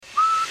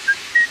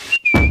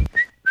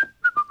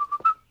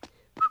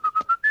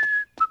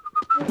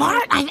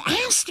Bart, I've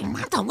asked you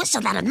not to whistle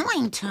that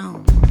annoying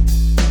tune.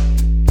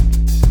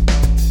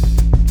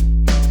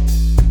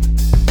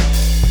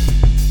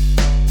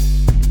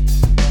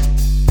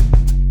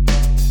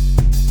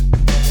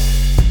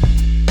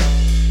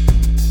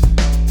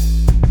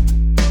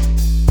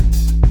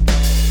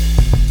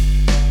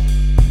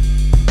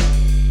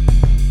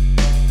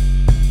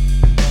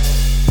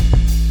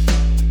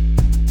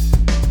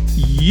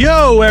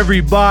 Yo,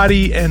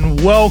 everybody,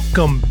 and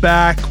welcome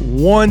back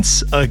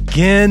once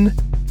again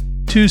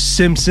to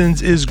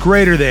Simpsons is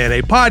Greater Than,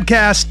 a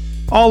podcast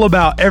all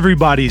about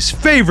everybody's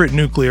favorite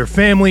nuclear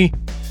family,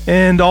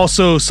 and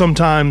also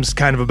sometimes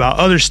kind of about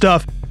other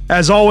stuff.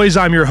 As always,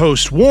 I'm your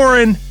host,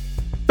 Warren,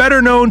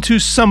 better known to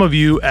some of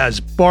you as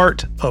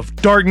Bart of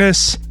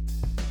Darkness.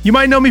 You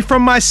might know me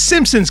from my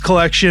Simpsons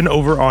collection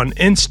over on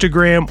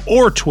Instagram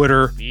or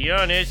Twitter. Be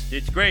honest,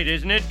 it's great,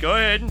 isn't it? Go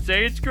ahead and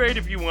say it's great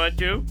if you want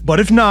to. But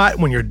if not,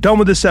 when you're done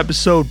with this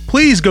episode,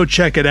 please go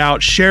check it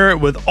out, share it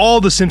with all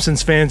the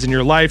Simpsons fans in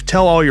your life,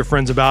 tell all your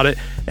friends about it,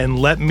 and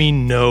let me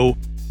know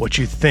what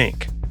you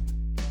think.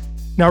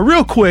 Now,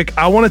 real quick,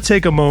 I want to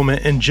take a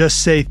moment and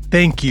just say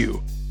thank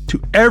you to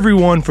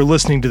everyone for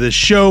listening to this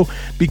show,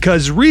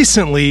 because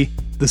recently,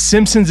 the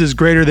Simpsons is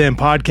Greater Than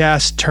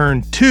podcast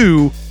turned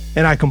 2,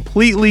 and I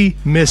completely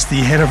missed the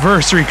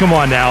anniversary. Come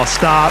on now,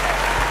 stop.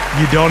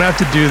 You don't have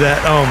to do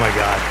that. Oh my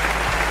God.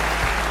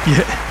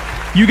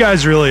 Yeah, you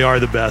guys really are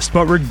the best.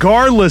 But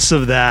regardless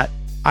of that,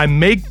 I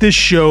make this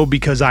show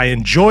because I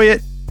enjoy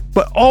it,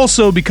 but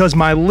also because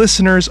my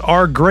listeners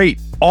are great.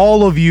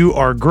 All of you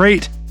are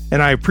great,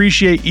 and I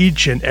appreciate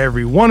each and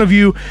every one of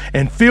you.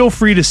 And feel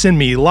free to send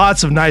me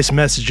lots of nice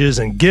messages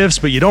and gifts,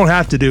 but you don't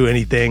have to do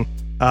anything.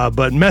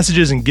 But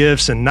messages and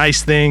gifts and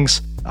nice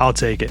things, I'll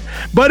take it.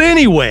 But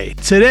anyway,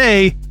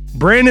 today,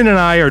 Brandon and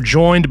I are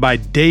joined by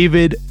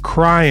David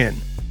Cryan.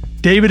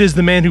 David is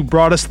the man who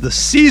brought us the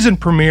season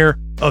premiere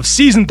of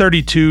season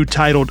 32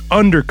 titled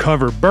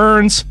Undercover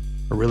Burns,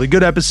 a really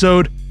good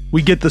episode.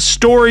 We get the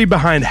story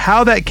behind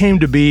how that came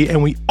to be,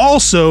 and we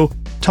also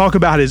talk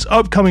about his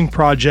upcoming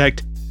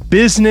project,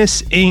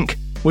 Business Inc.,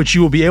 which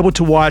you will be able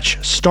to watch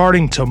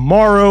starting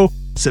tomorrow,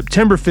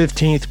 September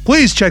 15th.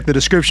 Please check the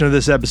description of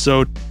this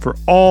episode for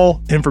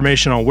all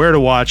information on where to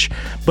watch.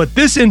 But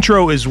this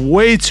intro is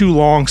way too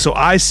long, so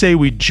I say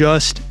we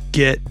just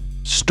get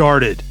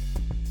started.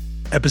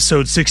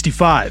 Episode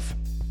 65.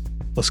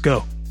 Let's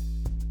go.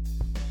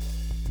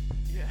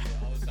 Yeah,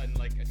 all of a sudden,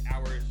 like,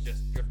 hours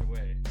just drift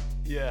away.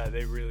 Yeah,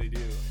 they really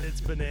do.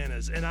 It's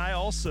bananas. And I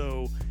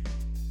also...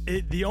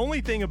 the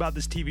only thing about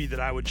this TV that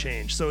I would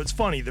change, so it's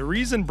funny, the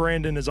reason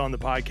Brandon is on the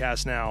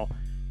podcast now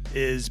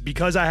is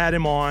because I had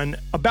him on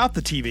about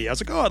the TV. I was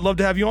like, oh, I'd love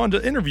to have you on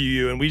to interview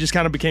you. And we just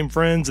kind of became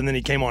friends. And then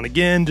he came on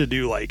again to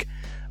do like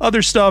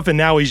other stuff. And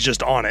now he's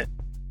just on it.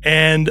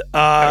 And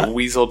I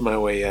weaseled my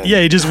way in.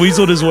 Yeah, he just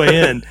weaseled his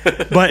way in.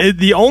 But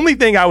the only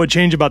thing I would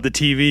change about the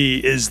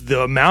TV is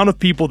the amount of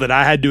people that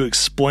I had to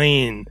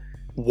explain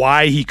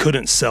why he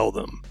couldn't sell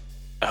them.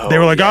 Oh, they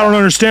were like, yeah. I don't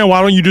understand.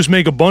 Why don't you just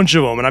make a bunch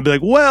of them? And I'd be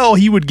like, well,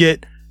 he would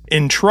get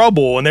in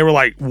trouble. And they were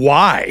like,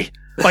 why?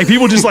 Like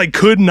people just like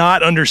could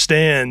not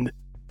understand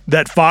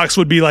that Fox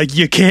would be like,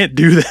 you can't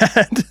do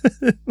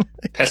that.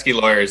 Pesky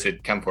lawyers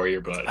had come for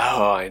your butt.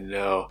 Oh, I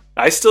know.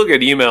 I still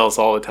get emails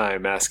all the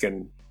time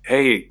asking,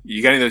 hey,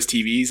 you got any of those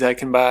TVs I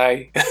can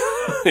buy?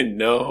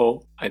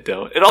 No, I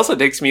don't. It also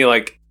takes me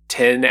like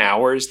 10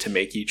 hours to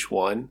make each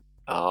one.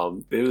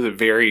 It was a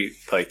very,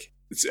 like,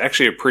 it's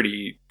actually a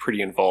pretty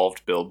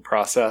involved build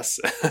process.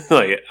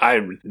 Like,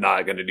 I'm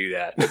not going to do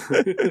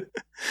that.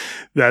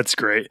 That's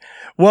great.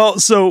 Well,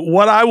 so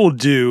what I will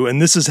do, and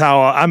this is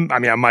how I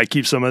might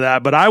keep some of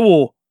that, but I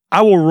will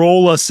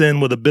roll us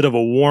in with a bit of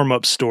a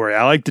warm-up story.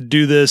 I like to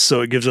do this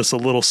so it gives us a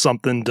little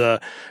something to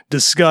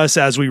discuss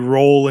as we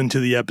roll into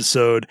the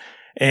episode.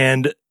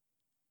 And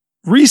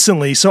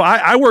recently, so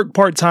I work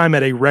part-time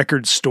at a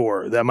record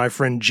store that my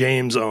friend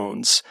James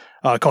owns.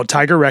 Called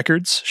Tiger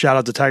Records. Shout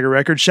out to Tiger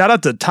Records. Shout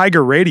out to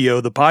Tiger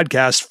Radio, the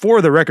podcast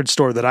for the record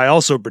store that I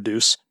also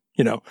produce,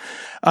 you know.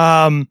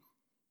 And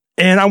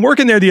I'm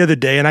working there the other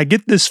day and I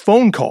get this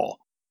phone call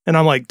and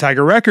I'm like,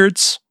 Tiger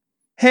Records,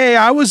 hey,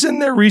 I was in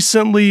there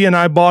recently and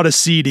I bought a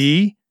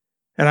CD.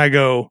 And I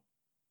go,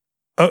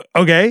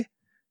 okay.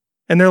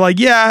 And they're like,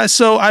 yeah,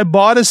 so I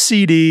bought a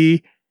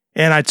CD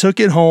and I took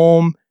it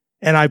home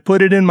and I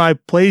put it in my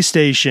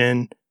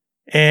PlayStation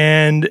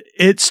and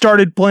it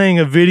started playing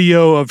a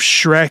video of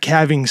Shrek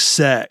having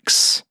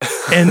sex.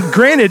 And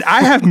granted,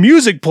 I have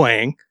music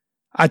playing.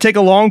 I take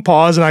a long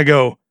pause and I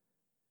go,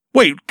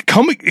 wait,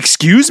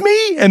 excuse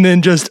me? And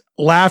then just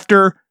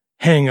laughter,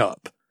 hang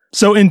up.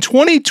 So in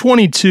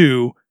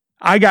 2022,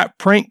 I got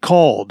prank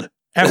called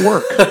at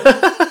work.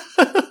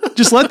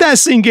 Just let that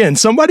sink in.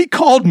 Somebody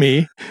called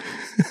me.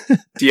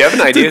 Do you have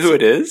an idea who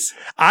it is?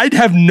 I'd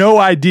have no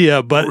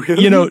idea, but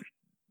Really? you know,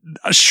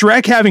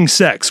 Shrek having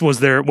sex was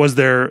their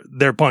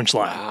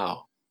punchline.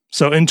 Wow.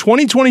 So in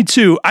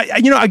 2022,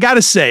 I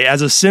gotta say,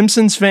 as a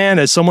Simpsons fan,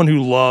 as someone who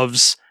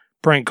loves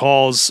prank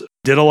calls,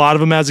 did a lot of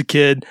them as a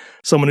kid,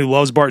 someone who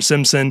loves Bart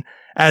Simpson,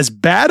 as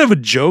bad of a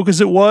joke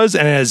as it was,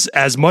 and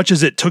as much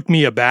as it took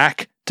me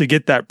aback to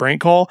get that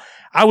prank call,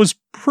 I was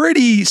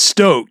pretty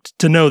stoked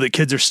to know that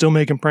kids are still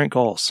making prank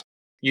calls.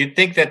 You'd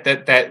think that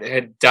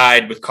had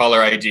died with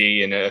caller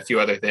ID and a few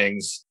other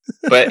things,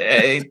 but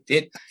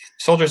it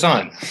soldiers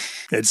on.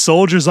 It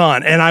soldiers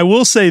on. And I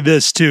will say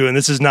this too, and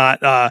this is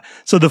not,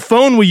 so the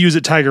phone we use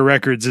at Tiger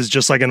Records is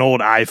just like an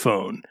old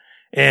iPhone.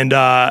 And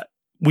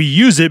we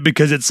use it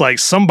because it's like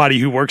somebody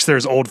who works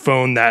there's old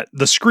phone that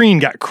the screen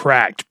got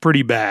cracked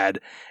pretty bad.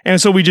 And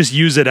so we just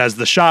use it as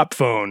the shop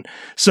phone.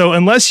 So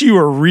unless you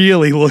are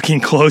really looking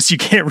close, you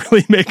can't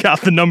really make out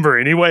the number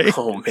anyway.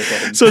 Oh,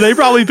 man. So they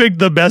probably picked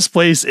the best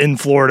place in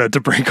Florida to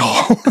prank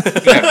call.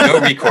 You have no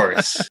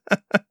recourse.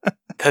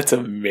 That's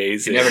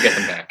amazing. You never get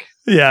them back.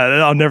 Yeah,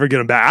 I'll never get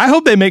them back. I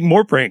hope they make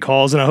more prank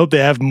calls, and I hope they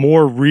have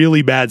more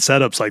really bad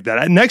setups like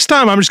that. Next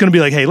time, I'm just going to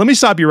be like, hey, let me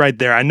stop you right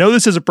there. I know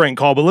this is a prank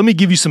call, but let me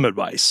give you some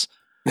advice.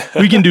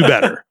 We can do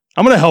better.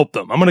 I'm going to help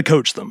them. I'm going to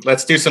coach them.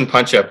 Let's do some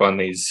punch up on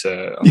these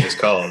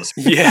calls.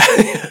 Yeah.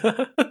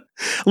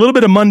 A little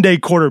bit of Monday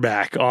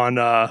quarterback on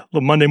the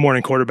Monday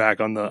morning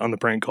quarterback on the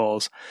prank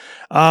calls.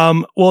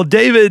 Well,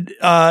 David,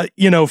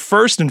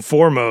 first and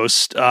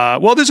foremost,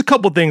 there's a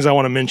couple things I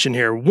want to mention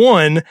here.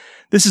 One,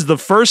 this is the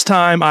first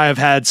time I have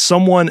had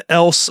someone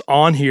else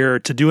on here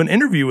to do an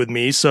interview with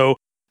me. So,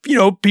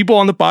 people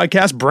on the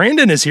podcast,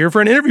 Brandon is here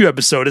for an interview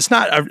episode. It's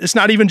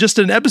not even just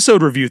an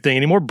episode review thing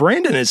anymore.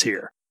 Brandon is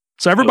here.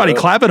 So everybody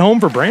clap at home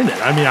for Brandon.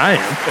 I mean, I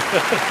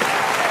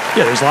am.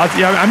 Yeah, there's lots.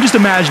 Yeah, I'm just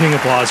imagining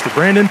applause for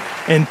Brandon.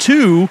 And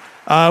two,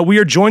 we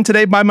are joined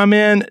today by my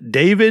man,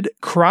 David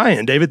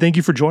Cryan. David, thank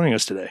you for joining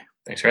us today.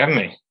 Thanks for having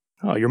me.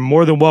 Oh, you're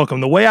more than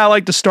welcome. The way I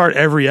like to start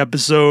every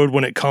episode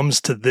when it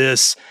comes to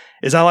this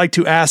is I like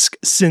to ask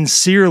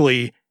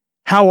sincerely,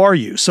 how are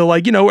you? So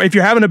if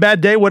you're having a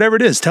bad day, whatever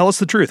it is, tell us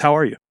the truth. How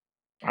are you?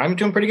 I'm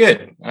doing pretty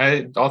good.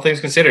 All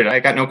things considered, I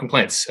got no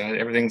complaints.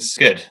 Everything's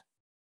good.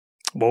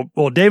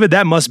 Well, David,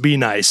 that must be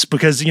nice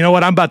because you know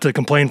what? I'm about to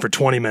complain for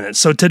 20 minutes.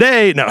 So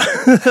today, no,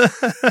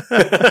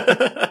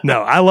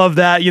 no, I love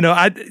that.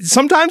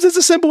 Sometimes it's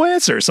a simple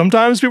answer.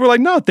 Sometimes people are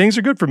like, no, things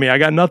are good for me. I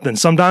got nothing.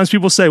 Sometimes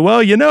people say, well,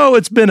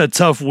 it's been a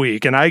tough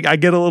week and I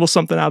get a little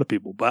something out of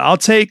people, but I'll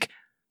take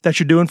that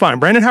you're doing fine.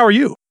 Brandon, how are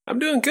you? I'm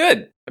doing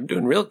good. I'm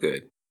doing real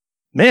good.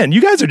 Man,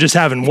 you guys are just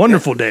having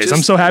wonderful days.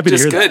 I'm so happy to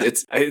hear good.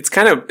 that. It's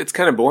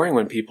kind of boring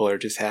when people are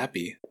just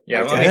happy.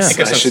 Yeah, well, I think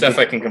of some stuff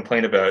I can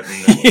complain about.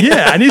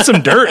 Yeah, I need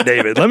some dirt,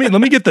 David. Let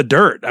me get the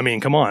dirt. I mean,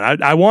 come on.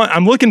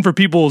 I'm looking for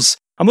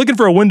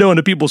a window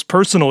into people's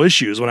personal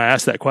issues when I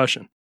ask that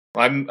question.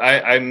 I'm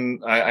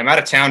out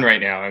of town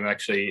right now. I'm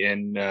actually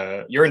in.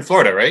 You're in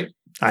Florida, right?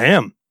 I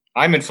am.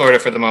 I'm in Florida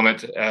for the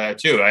moment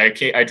too.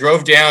 I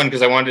drove down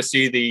because I wanted to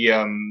see the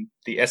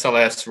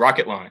SLS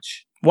rocket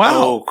launch. Wow.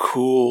 Oh,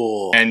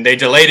 cool. And they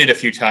delayed it a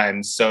few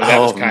times, so that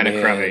was kind of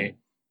crummy.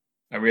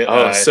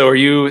 So are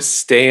you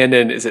staying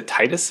in, is it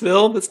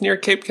Titusville that's near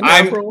Cape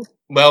Canaveral?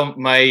 Well,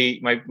 my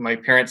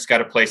parents got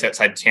a place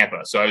outside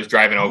Tampa, so I was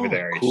driving over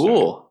there.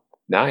 Cool. So.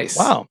 Nice.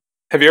 Wow.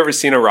 Have you ever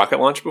seen a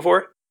rocket launch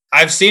before?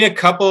 I've seen a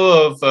couple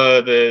of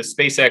the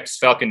SpaceX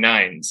Falcon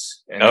 9s,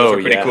 and those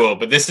are pretty cool,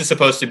 but this is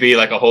supposed to be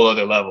like a whole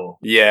other level.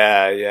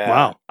 Yeah.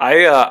 Wow.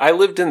 I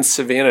lived in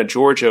Savannah,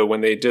 Georgia when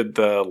they did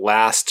the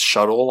last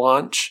shuttle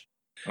launch.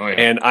 Oh, yeah.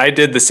 And I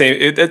did the same.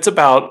 It's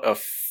about a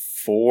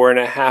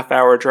 4.5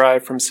 hour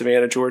drive from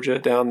Savannah, Georgia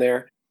down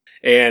there.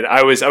 And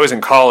I was in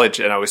college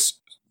and I was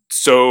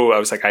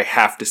like, I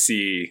have to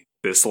see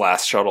this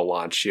last shuttle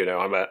launch.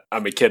 I'm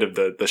a kid of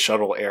the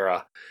shuttle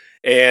era.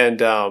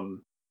 And,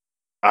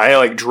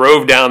 I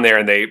drove down there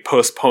and they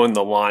postponed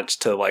the launch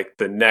to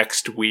the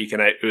next week.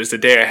 And it was the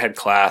day I had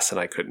class and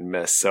I couldn't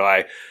miss. So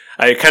I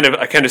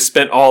kind of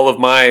spent all of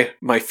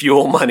my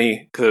fuel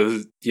money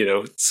because,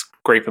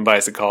 scraping by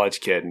as a college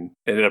kid and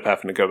ended up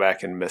having to go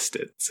back and missed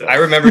it. So I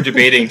remember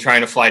debating trying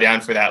to fly down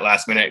for that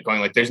last minute,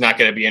 going there's not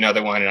going to be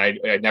another one. And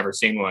I'd never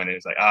seen one.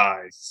 And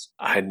it's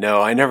I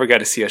know. I never got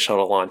to see a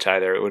shuttle launch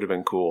either. It would have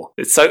been cool.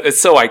 It's so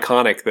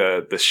iconic,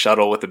 the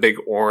shuttle with the big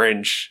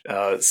orange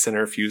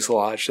center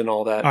fuselage and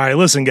all that. All right,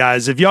 listen,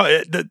 guys. If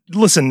y'all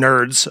listen,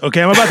 nerds.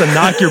 Okay, I'm about to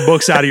knock your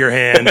books out of your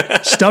hand,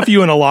 stuff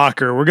you in a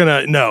locker. We're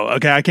gonna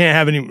okay. I can't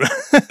have any.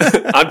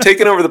 I'm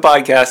taking over the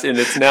podcast, and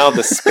it's now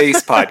the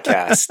Space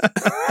Podcast.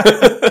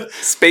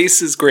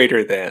 Space is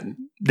greater than.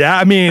 Yeah,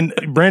 I mean,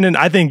 Brandon,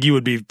 I think you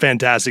would be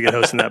fantastic at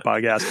hosting that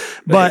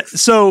podcast. But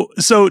so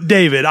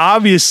David,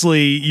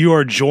 obviously you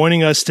are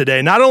joining us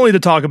today, not only to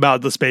talk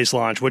about the space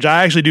launch, which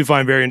I actually do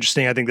find very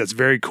interesting. I think that's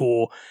very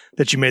cool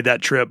that you made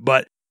that trip,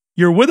 but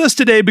you're with us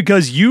today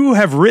because you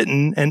have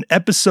written an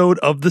episode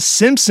of The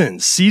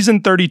Simpsons,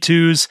 season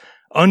 32's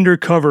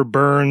Undercover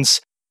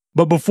Burns.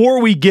 But before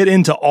we get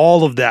into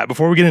all of that,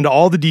 before we get into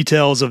all the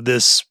details of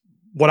this,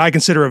 what I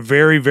consider a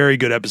very, very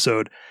good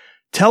episode,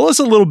 tell us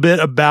a little bit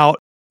about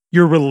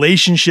your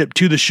relationship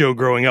to the show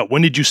growing up.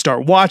 When did you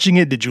start watching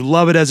it? Did you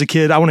love it as a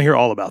kid? I want to hear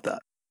all about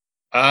that.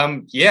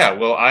 Yeah,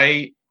 well,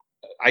 I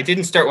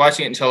didn't start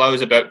watching it until I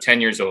was about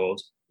 10 years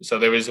old. So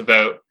there was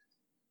about,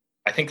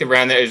 I think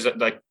around there is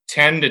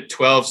 10 to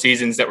 12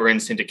 seasons that were in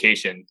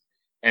syndication.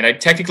 and I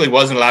technically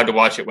wasn't allowed to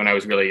watch it when I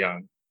was really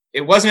young.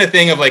 It wasn't a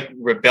thing of like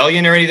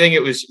rebellion or anything.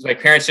 It was like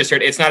parents just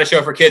heard it's not a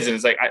show for kids, and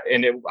it's like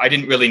I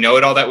didn't really know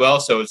it all that well,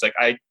 so it's like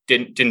I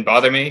didn't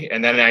bother me.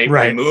 And then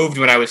I moved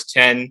when I was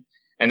 10,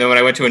 and then when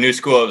I went to a new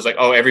school, it was like,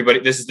 oh,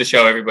 this is the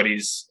show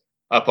everybody's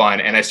up on,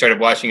 and I started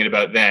watching it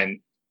about then.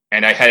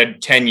 And I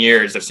had 10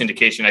 years of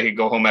syndication. I could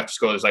go home after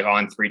school. It was like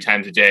on 3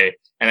 times a day,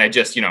 and I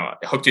just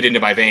hooked it into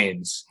my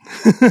veins.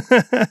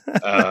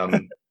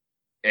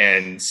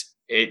 And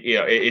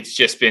it's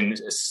just been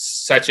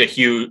such a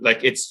huge,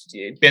 like it's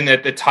been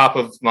at the top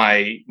of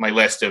my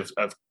list of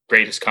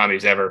greatest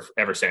comedies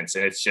ever since.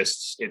 And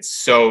it's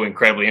so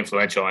incredibly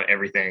influential on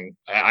everything,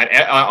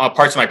 on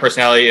parts of my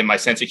personality and my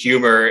sense of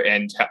humor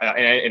and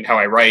how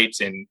I write.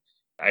 And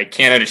I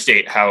can't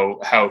understate how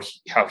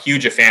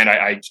huge a fan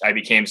I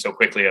became so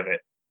quickly of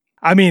it.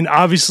 I mean,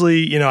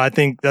 obviously, I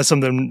think that's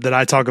something that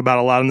I talk about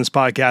a lot on this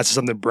podcast. It's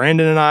something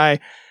Brandon and I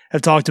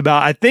have talked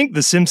about. I think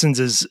The Simpsons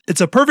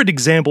it's a perfect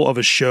example of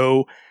a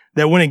show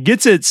that when it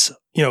gets its,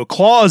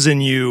 claws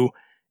in you,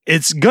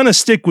 it's going to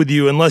stick with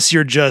you unless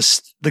you're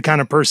just the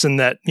kind of person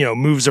that,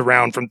 moves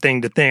around from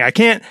thing to thing. I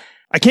can't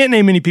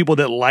name any people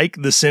that like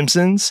The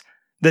Simpsons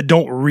that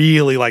don't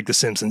really like The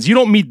Simpsons. You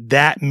don't meet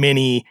that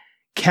many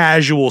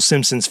casual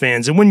Simpsons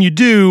fans. And when you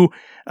do,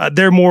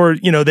 they're more,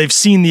 they've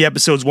seen the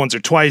episodes once or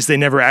twice. They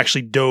never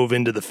actually dove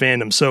into the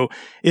fandom. So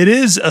it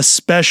is a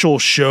special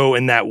show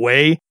in that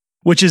way,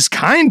 which is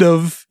kind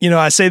of,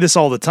 I say this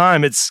all the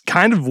time. It's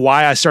kind of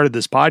why I started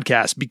this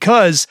podcast,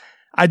 because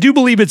I do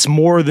believe it's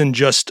more than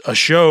just a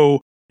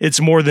show. It's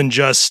more than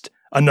just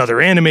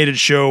another animated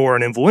show or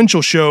an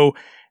influential show.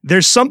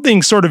 There's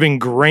something sort of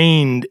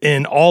ingrained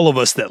in all of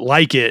us that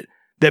like it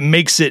that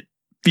makes it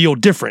feel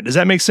different. Does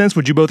that make sense?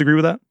 Would you both agree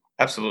with that?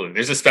 Absolutely.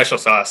 There's a special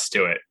sauce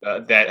to it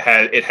that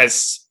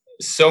has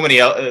so many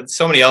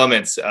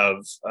elements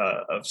of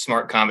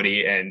smart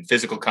comedy and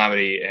physical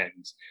comedy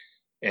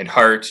and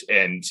heart,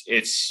 and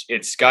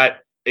it's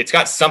got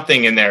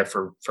something in there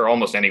for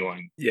almost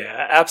anyone.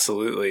 Yeah,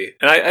 absolutely.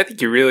 And I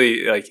think you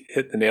really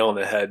hit the nail on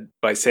the head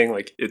by saying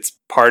it's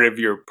part of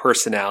your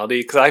personality,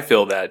 because I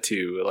feel that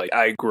too.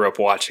 I grew up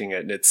watching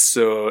it, and it's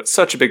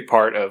such a big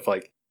part of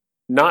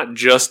not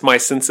just my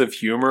sense of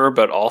humor,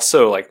 but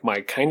also my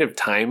kind of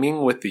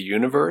timing with the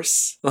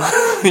universe.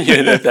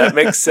 If that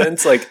makes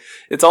sense.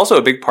 It's also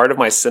a big part of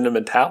my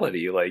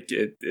sentimentality.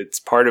 It's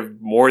part of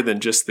more than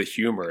just the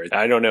humor.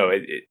 I don't know.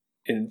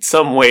 In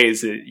some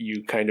ways,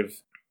 you kind of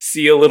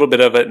see a little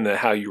bit of it in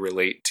how you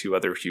relate to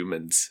other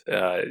humans,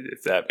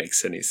 if that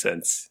makes any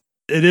sense.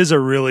 It is a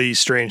really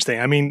strange thing.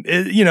 I mean,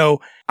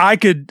 I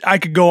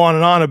could go on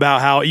and on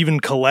about how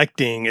even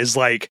collecting is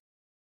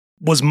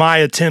was my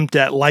attempt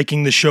at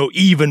liking the show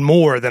even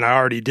more than I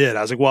already did.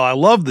 I was like, well, I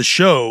love the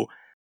show.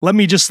 Let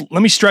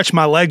me stretch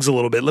my legs a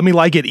little bit. Let me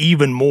like it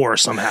even more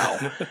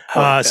somehow.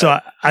 So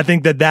I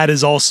think that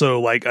is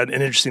also an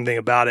interesting thing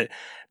about it.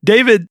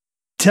 David,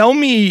 tell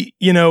me,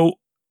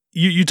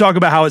 you talk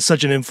about how it's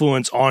such an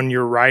influence on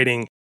your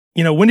writing.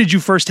 When did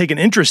you first take an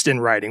interest in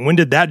writing? When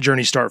did that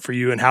journey start for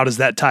you, and how does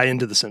that tie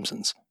into The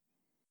Simpsons?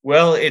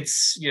 Well,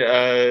 it's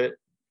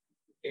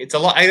a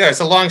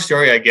long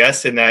story, I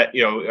guess, in that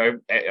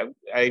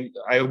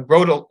I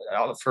wrote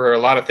for a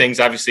lot of things,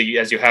 obviously,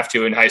 as you have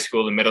to in high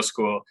school and middle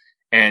school,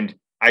 and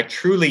I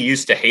truly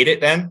used to hate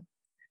it then.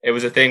 It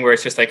was a thing where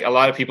it's just a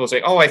lot of people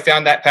say, "Oh, I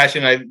found that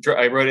passion, I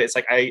wrote it." It's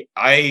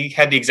I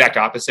had the exact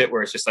opposite,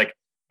 where it's just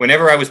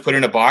whenever I was put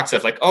in a box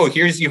of "Oh,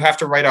 you have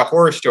to write a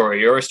horror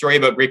story or a story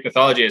about Greek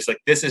mythology," it's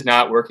this is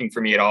not working for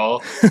me at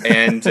all.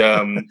 And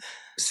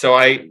so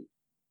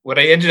what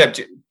I ended up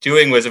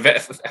doing was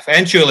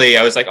eventually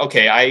I was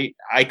okay,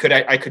 I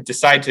could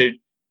decide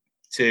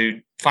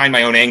to find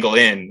my own angle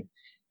in,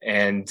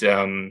 and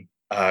when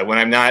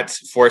I'm not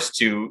forced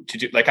to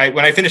do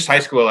when I finished high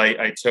school,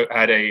 I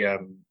had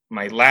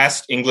my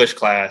last English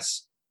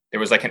class. There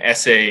was an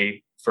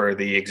essay for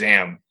the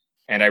exam,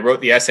 and I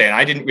wrote the essay, and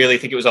I didn't really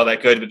think it was all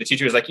that good, but the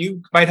teacher was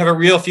 "You might have a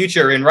real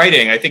future in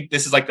writing. I think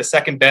this is the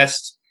second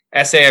best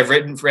essay I've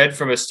read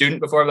from a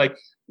student before." I'm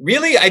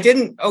really? I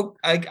didn't. Oh,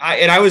 and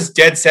I was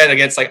dead set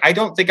against I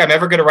don't think I'm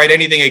ever going to write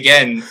anything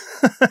again.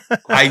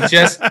 I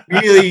just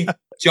really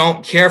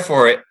don't care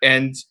for it.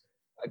 And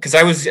because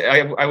I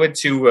went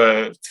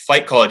to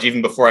flight college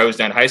even before I was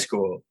done high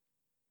school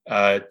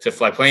to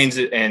fly planes,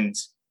 and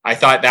I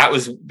thought that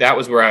was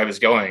where I was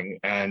going.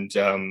 And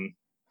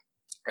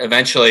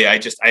eventually,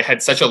 I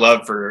had such a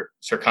love for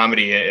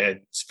comedy and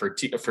for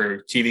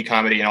TV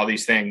comedy and all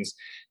these things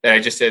that I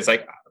just said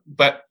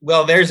but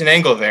there's an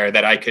angle there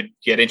that I could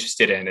get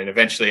interested in. And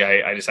eventually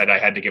I decided I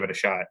had to give it a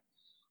shot.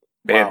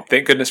 Man, wow.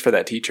 Thank goodness for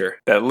that teacher.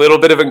 That little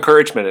bit of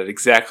encouragement at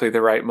exactly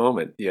the right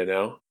moment,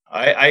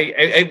 I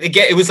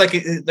get it was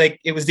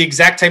it was the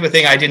exact type of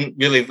thing I didn't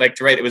really like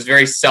to write. It was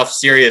very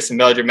self-serious and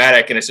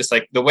melodramatic. And it's just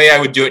the way I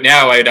would do it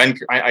now,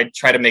 I'd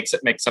try to make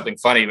something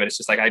funny, but it's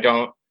just I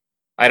don't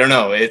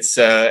know. It's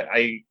a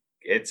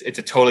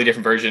totally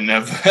different version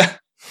of how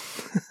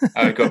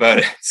I go about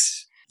it.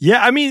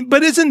 Yeah, I mean,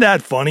 but isn't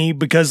that funny?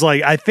 Because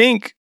I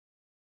think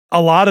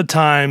a lot of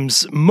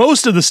times,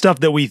 most of the stuff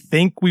that we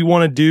think we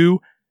want to do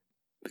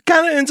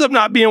kind of ends up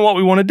not being what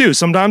we want to do.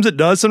 Sometimes it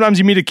does. Sometimes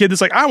you meet a kid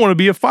that's like, I want to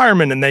be a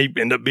fireman, and they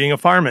end up being a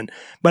fireman.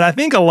 But I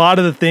think a lot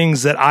of the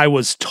things that I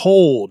was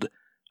told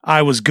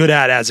I was good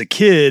at as a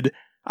kid,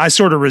 I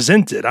sort of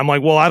resented. I'm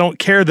like, well, I don't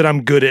care that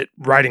I'm good at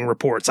writing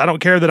reports. I don't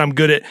care that I'm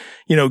good at,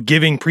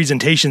 giving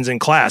presentations in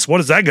class. What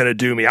is that going to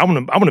do me? I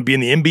want to be in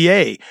the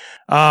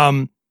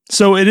NBA.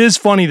 So it is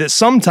funny that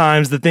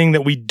sometimes the thing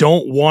that we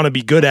don't want to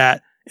be good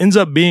at ends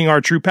up being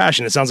our true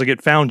passion. It sounds like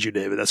it found you,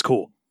 David. That's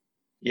cool.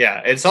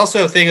 Yeah, it's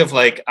also a thing of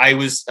like, I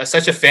was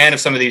such a fan of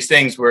some of these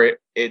things where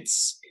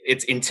it's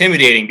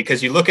intimidating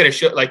because you look at a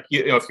show like,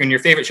 if your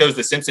favorite show is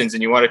The Simpsons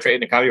and you want to trade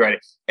into comedy writing,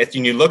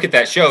 and you look at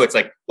that show, it's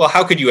like, well,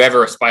 how could you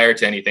ever aspire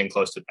to anything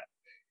close to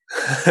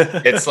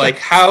that? It's like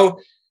how,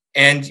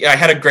 and I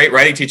had a great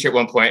writing teacher at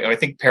one point, I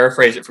think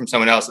paraphrase it from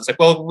someone else. It's like,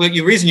 well,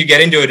 the reason you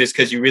get into it is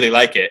because you really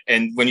like it.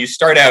 And when you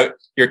start out,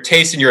 your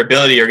taste and your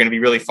ability are going to be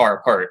really far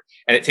apart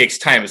and it takes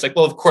time. It's like,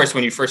 well, of course,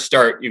 when you first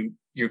start,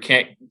 you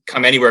can't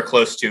come anywhere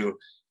close to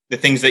the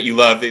things that you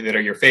love that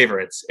are your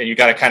favorites. And you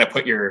got to kind of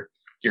put your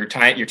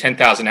time, your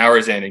 10,000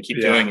 hours in and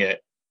keep doing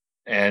it.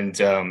 And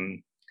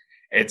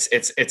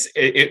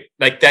it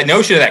like that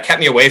notion of that kept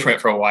me away from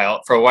it for a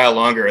while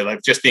longer,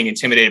 like just being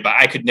intimidated, but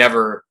I could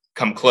never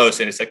come close.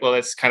 And it's like, well,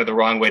 that's kind of the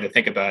wrong way to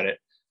think about it.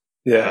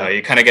 Yeah.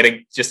 You kind of got to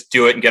just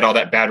do it and get all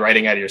that bad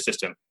writing out of your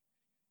system.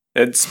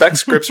 And spec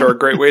scripts are a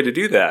great way to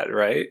do that,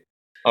 right?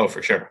 Oh,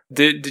 for sure.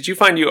 Did you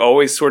find you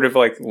always sort of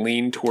like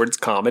lean towards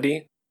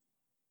comedy?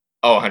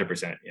 Oh,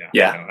 100%. Yeah.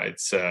 Yeah.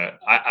 It's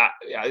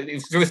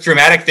with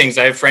dramatic things,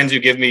 I have friends who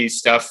give me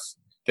stuff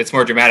that's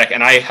more dramatic,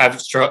 and I have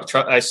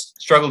I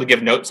struggle to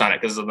give notes on it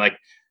because I'm like,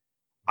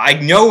 I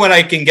know when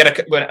I can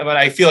get when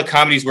I feel a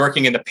comedy's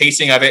working and the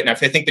pacing of it, and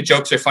if I think the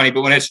jokes are funny,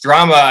 but when it's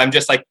drama, I'm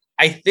just like,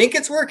 I think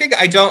it's working.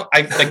 I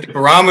like the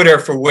barometer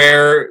for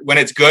when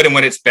it's good and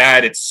when it's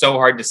bad. It's so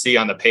hard to see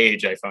on the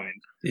page, I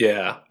find.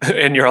 Yeah.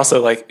 And you're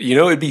also like,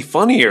 it'd be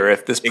funnier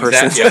if this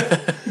person. Exactly.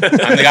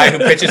 I'm the guy who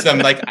pitches them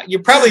like, you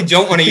probably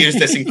don't want to use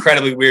this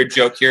incredibly weird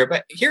joke here,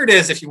 but here it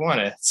is if you want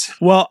it.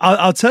 Well,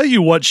 I'll tell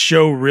you what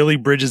show really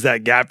bridges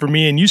that gap for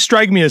me. And you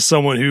strike me as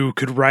someone who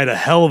could write a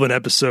hell of an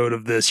episode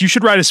of this. You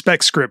should write a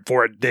spec script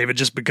for it, David,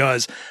 just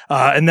because.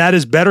 And that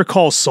is Better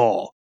Call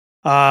Saul.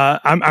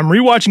 I'm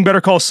rewatching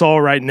Better Call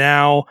Saul right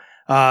now.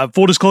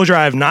 Full disclosure,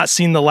 I have not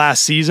seen the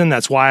last season.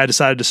 That's why I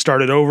decided to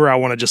start it over. I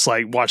want to just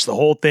like watch the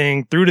whole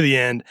thing through to the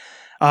end.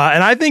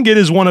 And I think it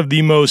is one of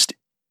the most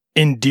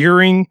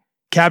endearing,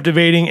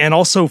 captivating, and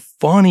also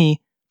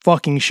funny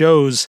fucking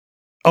shows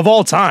of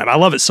all time. I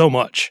love it so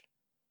much.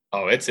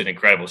 Oh, it's an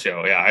incredible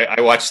show. Yeah,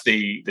 I watched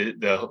the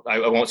I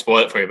won't spoil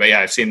it for you, but yeah,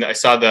 I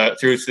saw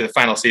through to the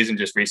final season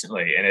just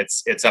recently, and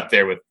it's up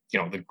there with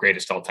the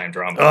greatest all time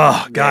drama.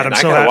 Oh God, Man,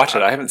 I gotta watch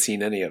it. I haven't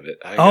seen any of it.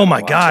 Oh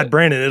my God,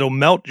 Brandon, it'll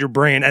melt your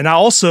brain. And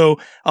also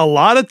a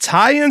lot of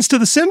tie-ins to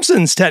The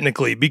Simpsons,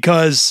 technically,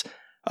 because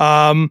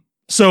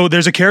so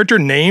there's a character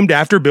named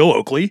after Bill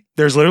Oakley.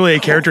 There's literally a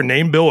character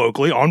named Bill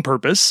Oakley on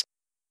purpose.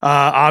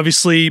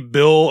 Obviously,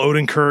 Bill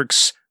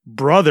Odenkirk's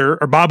brother,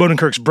 or Bob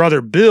Odenkirk's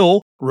brother,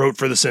 Bill, wrote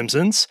for The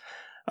Simpsons.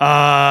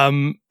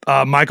 Michael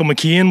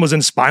McKean was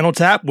in Spinal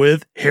Tap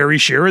with Harry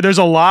Shearer. There's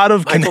a lot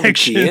of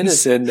connections. Michael McKean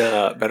is in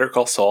Better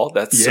Call Saul.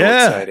 That's so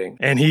exciting.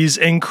 And he's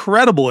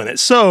incredible in it.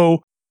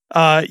 So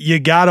you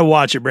got to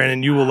watch it,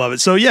 Brandon. You will love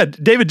it. So yeah,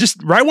 David,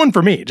 just write one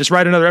for me. Just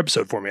write another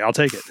episode for me. I'll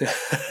take it.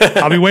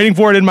 I'll be waiting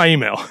for it in my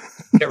email.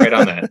 Get right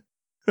on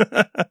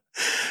that.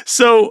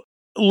 So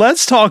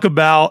let's talk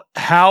about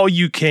how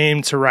you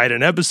came to write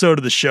an episode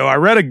of the show. I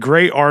read a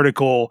great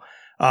article.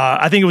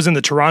 I think it was in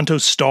the Toronto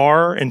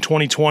Star in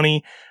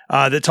 2020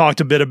 that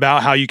talked a bit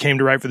about how you came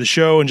to write for the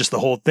show and just the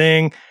whole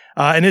thing.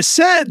 And it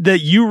said that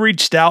you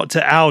reached out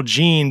to Al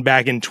Jean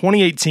back in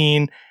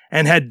 2018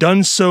 and had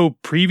done so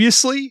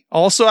previously.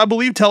 Also, I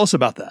believe. Tell us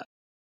about that.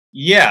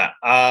 Yeah,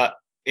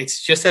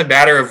 it's just a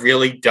matter of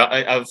really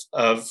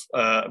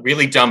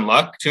really dumb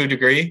luck to a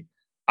degree.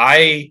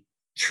 I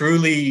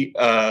truly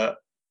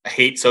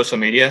hate social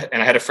media,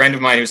 and I had a friend of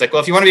mine who was like,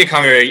 "Well, if you want to be a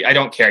comedy writer, I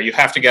don't care. You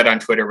have to get on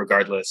Twitter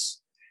regardless."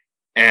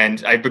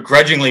 And I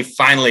begrudgingly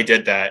finally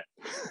did that.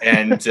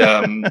 And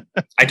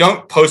I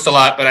don't post a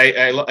lot, but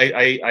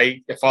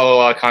I follow a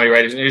lot of comedy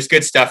writers, and there's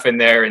good stuff in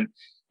there.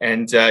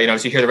 And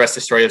as you hear the rest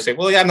of the story, you'll say,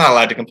 "Well, yeah, I'm not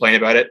allowed to complain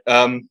about it,"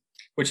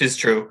 which is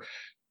true.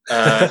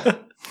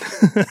 But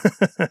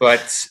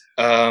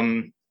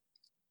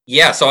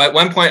yeah. So at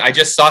one point, I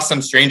just saw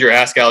some stranger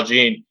ask Al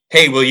Jean,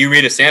 "Hey, will you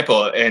read a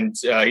sample?" And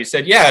he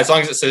said, "Yeah, as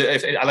long as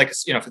if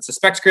it's a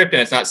spec script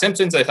and it's not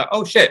Simpsons." I thought,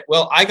 "Oh shit!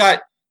 Well, I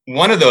got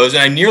one of those,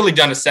 and I nearly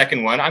done a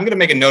second one. I'm going to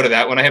make a note of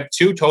that. When I have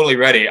two totally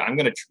ready, I'm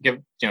going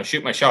to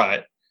shoot my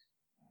shot."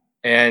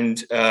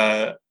 And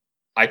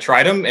I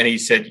tried him, and he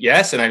said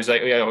yes. And I was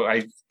like,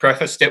 I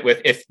prefaced it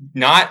with, "If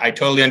not, I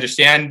totally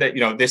understand that.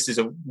 This is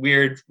a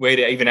weird way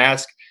to even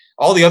ask."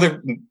 All the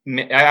other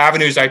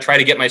avenues I try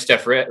to get my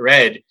stuff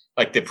read,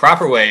 like the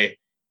proper way,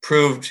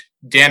 proved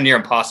damn near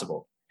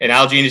impossible. And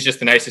Al Jean is just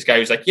the nicest guy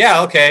who's like,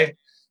 "Yeah, okay,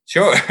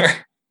 sure."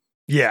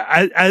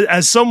 Yeah,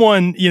 as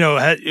someone,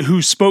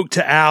 who spoke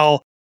to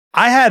Al,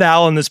 I had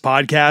Al on this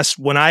podcast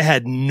when I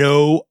had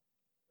no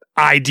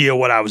idea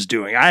what I was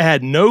doing. I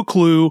had no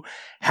clue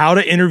how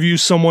to interview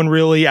someone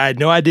really. I had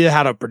no idea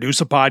how to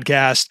produce a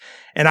podcast.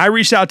 And I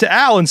reached out to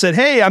Al and said,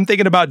 hey, I'm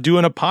thinking about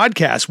doing a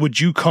podcast. Would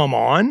you come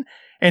on?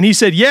 And he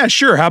said, yeah,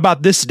 sure. How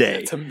about this day?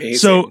 That's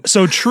amazing.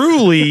 So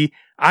truly,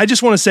 I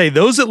just want to say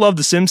those that love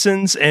The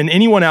Simpsons and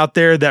anyone out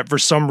there that for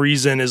some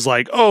reason is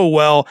like, oh,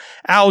 well,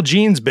 Al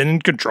Jean's been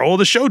in control of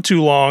the show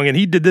too long and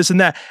he did this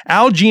and that.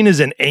 Al Jean is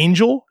an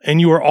angel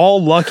and you are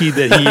all lucky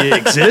that he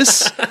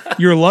exists.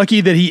 You're lucky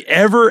that he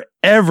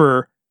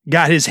ever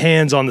got his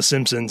hands on The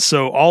Simpsons.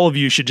 So all of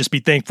you should just be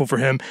thankful for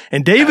him.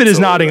 And David is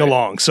nodding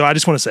along. So I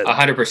just want to say that.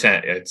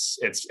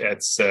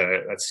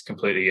 100%. That's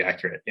completely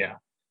accurate. Yeah.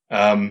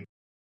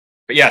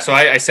 But yeah, so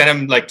I sent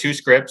him like 2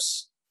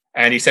 scripts.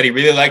 And he said he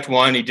really liked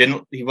one.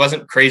 He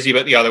wasn't crazy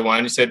about the other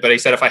one. He said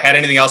if I had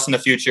anything else in the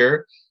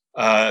future,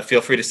 feel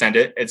free to send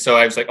it. And so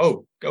I was like,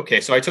 oh, okay.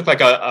 So I took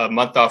like a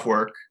month off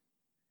work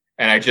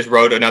and I just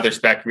wrote another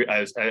spec.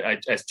 I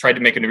tried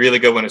to make it a really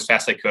good one as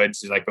fast as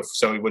I could.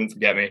 So he wouldn't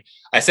forget me.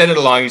 I sent it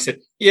along. He said,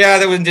 yeah,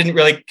 that one didn't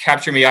really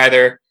capture me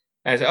either.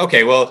 And I said,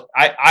 okay, well,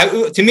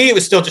 to me, it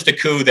was still just a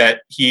coup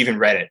that he even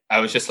read it. I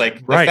was just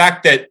like, the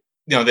fact that,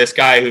 this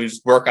guy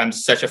whose work I'm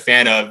such a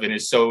fan of and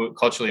is so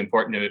culturally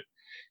important to it,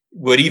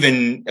 would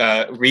even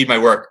read my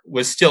work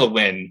was still a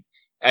win.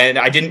 And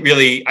I didn't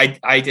really, I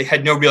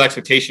had no real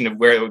expectation of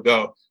where it would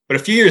go. But a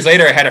few years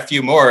later, I had a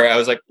few more. I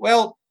was like,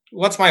 well,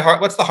 what's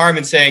the harm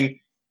in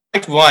saying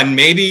one,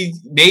 maybe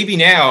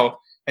now.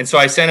 And so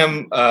I sent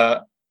him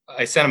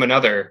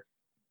another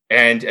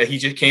and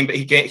he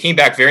came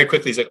back very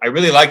quickly. He's like, I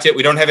really liked it.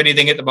 We don't have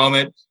anything at the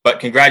moment, but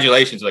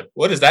congratulations. Like,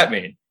 what does that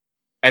mean?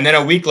 And then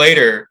a week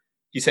later,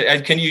 he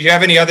said, can you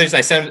have any others?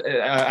 I sent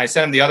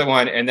him the other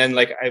one. And then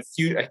like I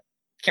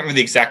can't remember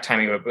the exact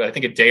timing of it, but I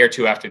think a day or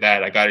two after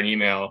that, I got an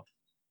email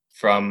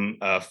from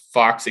a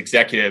Fox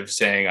executive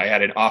saying I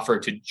had an offer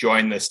to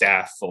join the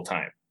staff full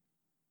time.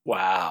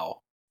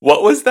 Wow.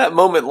 What was that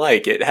moment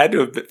like? It had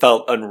to have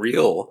felt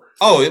unreal.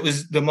 Oh, it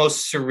was the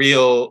most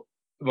surreal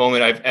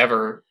moment I've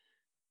ever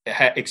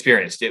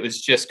experienced. It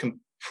was just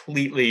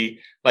completely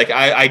like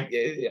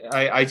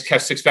I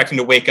kept expecting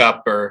to wake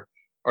up or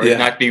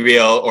not be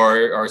real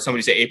or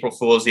somebody say April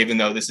Fools, even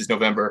though this is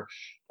November.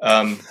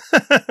 Like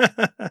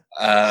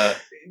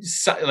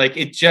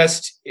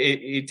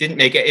it didn't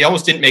make it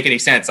almost didn't make any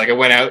sense. Like I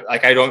went out,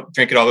 like I don't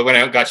drink at all. I went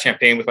out and got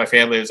champagne with my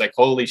family. It was like,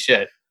 holy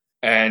shit.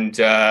 And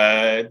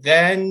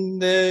then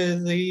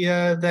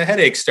the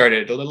headache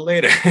started a little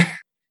later.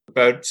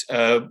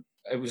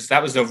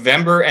 That was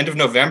November, end of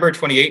November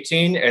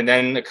 2018. And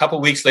then a couple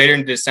weeks later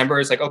in December,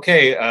 it's like,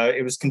 okay,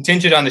 it was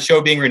contingent on the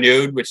show being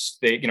renewed, which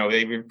they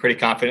were pretty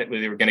confident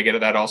they were going to get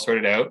that all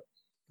sorted out.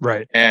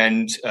 Right.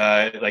 And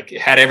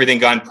had everything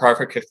gone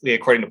perfectly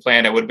according to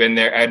plan, I would have been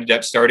there. I ended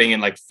up starting in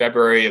like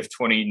February of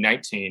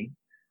 2019.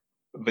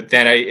 But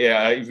then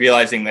I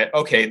realizing that,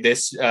 okay,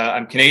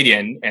 I'm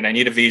Canadian and I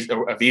need a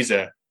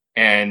visa,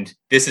 and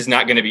this is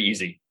not going to be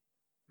easy.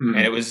 Mm-hmm.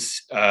 And it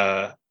was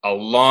a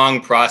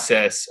long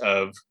process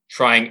of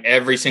trying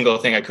every single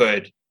thing I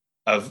could,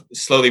 of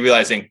slowly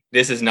realizing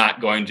this is not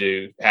going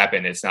to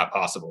happen. It's not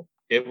possible.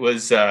 It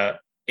was just,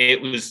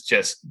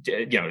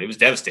 it was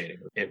devastating.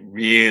 It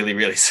really,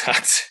 really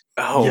sucked.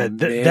 Oh, yeah,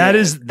 that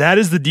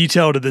is the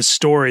detail to this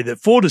story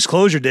that, full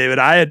disclosure, David,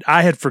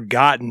 I had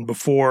forgotten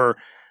before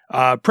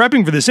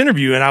prepping for this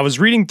interview. And I was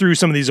reading through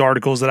some of these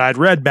articles that I'd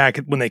read back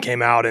when they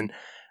came out. And,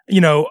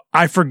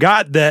 I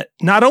forgot that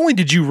not only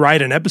did you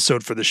write an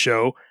episode for the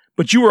show,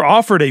 but you were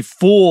offered a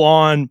full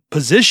on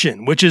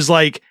position, which is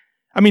like,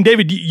 I mean,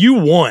 David, you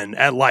won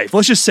at life.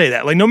 Let's just say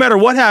that. Like, no matter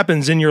what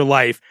happens in your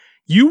life,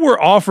 you were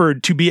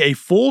offered to be a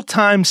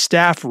full-time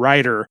staff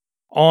writer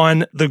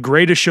on the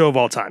greatest show of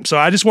all time. So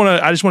I just want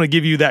to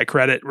give you that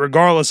credit,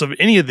 regardless of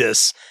any of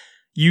this.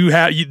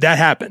 That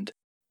happened.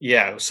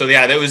 Yeah. So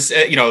yeah, that was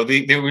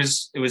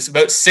it was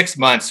about 6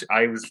 months.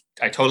 I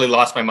totally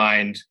lost my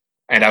mind,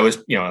 and I was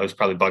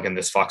probably bugging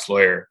this Fox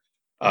lawyer.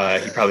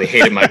 He probably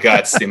hated my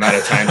guts the amount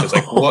of times I was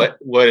like,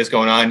 what is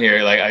going on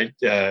here? Like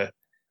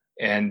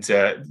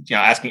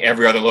asking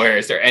every other lawyer,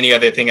 is there any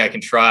other thing I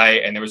can try?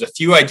 And there was a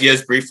few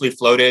ideas briefly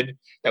floated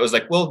that was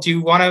like, well, do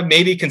you want to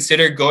maybe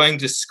consider going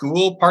to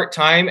school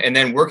part-time and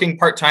then working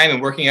part-time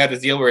and working out a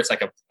deal where it's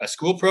like a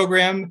school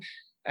program?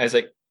 I was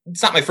like,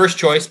 it's not my first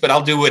choice, but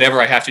I'll do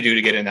whatever I have to do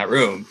to get in that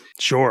room.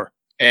 Sure.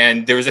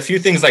 And there was a few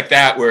things like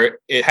that where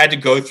it had to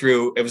go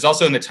through. It was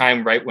also in the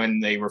time right when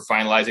they were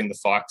finalizing the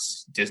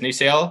Fox Disney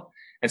sale.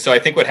 And so I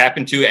think what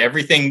happened too,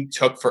 everything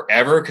took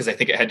forever because I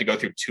think it had to go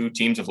through 2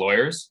 teams of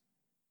lawyers.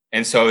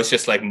 And so it's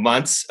just like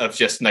months of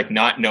just like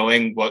not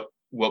knowing what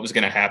was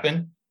going to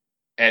happen.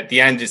 At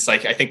the end, it's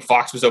like, I think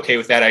Fox was okay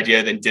with that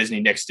idea. Then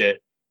Disney nixed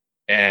it.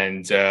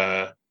 And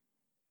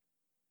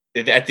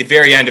at the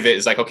very end of it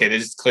is like, okay,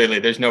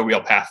 there's no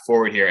real path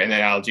forward here. And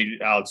then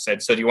Al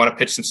said, so do you want to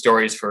pitch some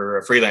stories for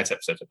a freelance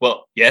episode?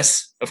 Well,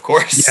 yes, of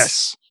course.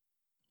 Yes.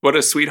 What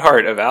a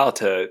sweetheart of Al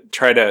to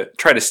try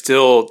to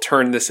still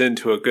turn this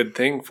into a good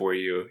thing for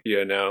you,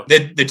 you know. The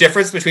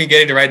difference between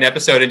getting to write an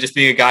episode and just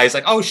being a guy who's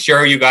like, oh,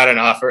 sure, you got an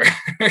offer.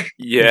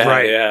 Yeah,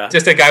 Right. yeah.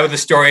 Just a guy with a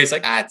story. It's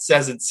like, it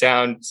doesn't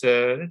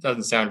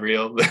sound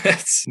real.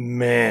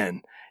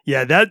 Man.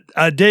 Yeah,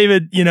 that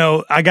David, you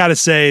know, I got to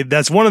say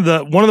that's one of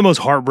the most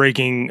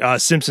heartbreaking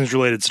Simpsons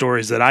related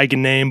stories that I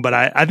can name, but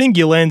I think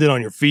you landed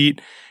on your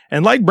feet.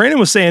 And like Brandon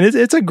was saying,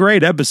 it's a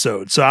great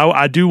episode. So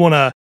I do want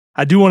to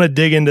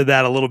dig into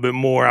that a little bit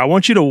more. I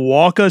want you to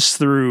walk us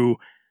through,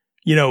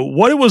 you know,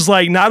 what it was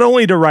like not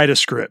only to write a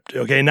script,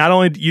 okay? Not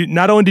only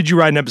did you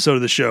write an episode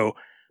of the show,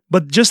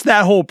 but just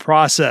that whole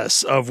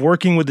process of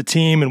working with the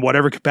team in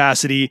whatever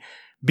capacity,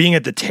 being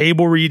at the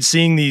table read,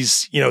 seeing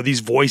these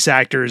voice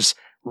actors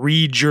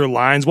read your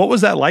lines. What was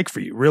that like for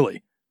you,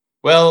 really?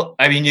 Well,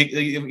 I mean,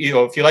 you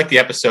know, if you like the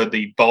episode,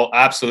 the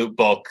absolute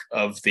bulk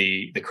of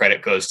the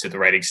credit goes to the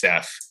writing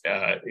staff,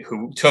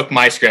 who took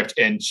my script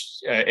and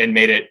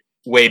made it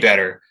way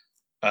better.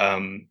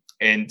 And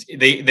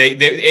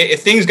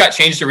if things got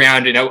changed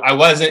around, and I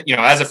wasn't, you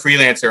know, as a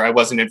freelancer, I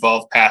wasn't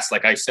involved past,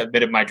 like I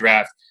submitted my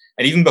draft.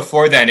 And even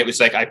before then, it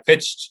was like I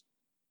pitched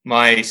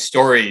my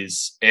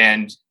stories,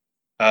 and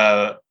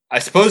I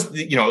suppose,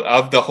 you know,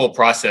 of the whole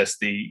process,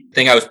 the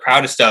thing I was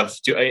proudest of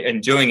in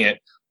doing it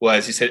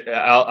was, he said,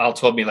 Al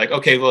told me, like,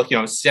 okay, well, you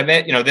know,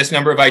 submit, you know, this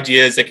number of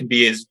ideas that can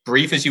be as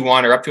brief as you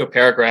want or up to a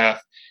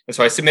paragraph. And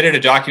so I submitted a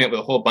document with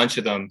a whole bunch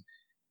of them.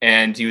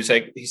 And he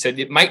said,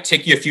 it might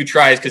take you a few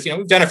tries because, you know,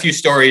 we've done a few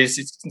stories.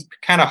 It's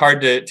kind of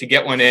hard to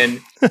get one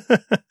in.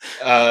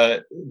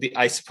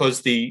 I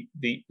suppose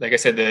like I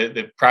said,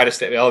 the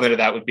proudest element of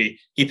that would be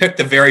he picked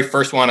the very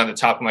first one on the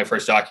top of my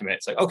first document.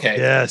 It's like, okay.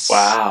 Yes.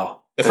 Wow.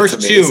 The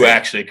first two,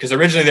 actually, because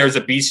originally there was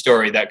a B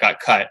story that got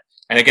cut.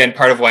 And again,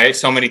 part of why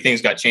so many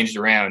things got changed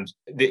around.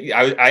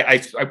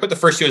 I put the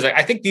first two as like,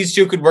 I think these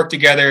two could work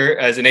together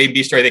as an A and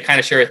B story. They kind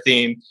of share a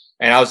theme.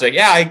 And I was like,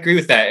 yeah, I agree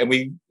with that. And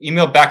we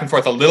emailed back and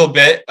forth a little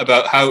bit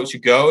about how it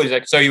should go. He's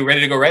like, so you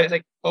ready to go write? It's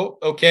like, oh,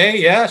 okay.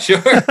 Yeah,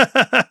 sure. So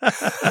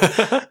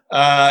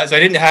I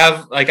didn't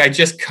have, like, I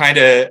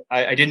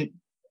didn't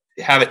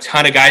have a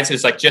ton of guidance. It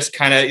was like just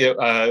kind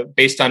of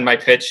based on my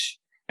pitch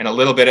and a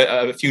little bit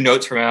of a few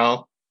notes from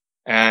Al.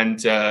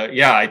 And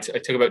I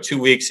took about 2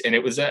 weeks, and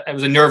it was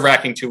a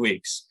nerve-wracking 2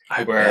 weeks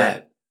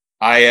where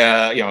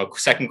I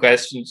second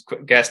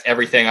guessed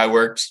everything. I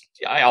worked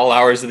all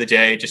hours of the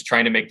day just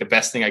trying to make the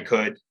best thing I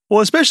could.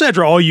 Well, especially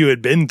after all you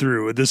had been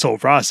through with this whole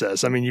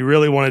process. I mean, you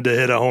really wanted to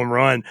hit a home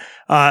run.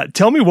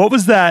 Tell me, what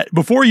was that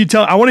before you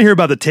tell? I want to hear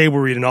about the table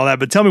read and all that,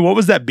 but tell me, what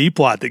was that B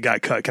plot that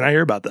got cut? Can I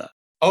hear about that?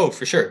 Oh,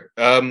 for sure.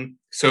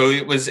 So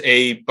it was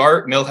a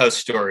Bart Milhouse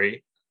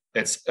story.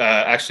 That's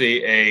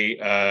actually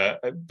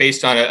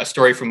based on a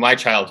story from my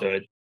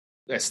childhood.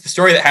 That's the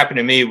story that happened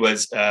to me.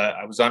 Was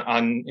I was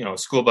on a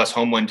school bus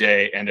home one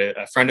day, and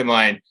a friend of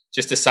mine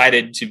just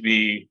decided to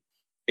be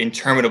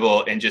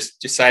interminable and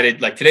just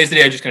decided, like, today's the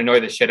day I'm just going to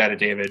annoy the shit out of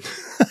David.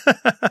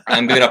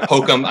 I'm going to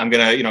poke him. I'm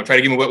going to try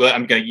to give him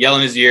I'm going to yell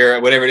in his ear,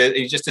 or whatever it is.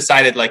 He just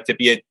decided, like, to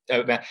be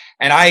and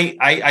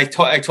I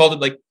told him,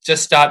 like,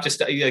 just stop,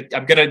 like,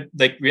 I'm going to,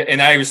 like,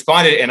 and I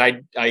responded, and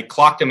I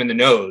clocked him in the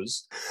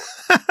nose.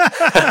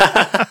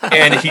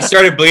 And he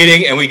started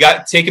bleeding, and we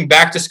got taken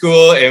back to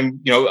school, and,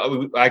 you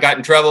know, I got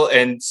in trouble.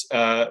 And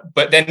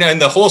but then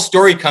the whole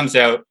story comes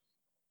out.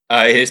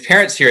 His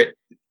parents hear it.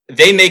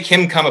 They make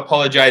him come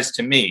apologize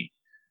to me.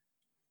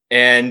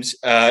 And he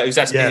was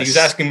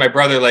asking my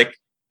brother, like,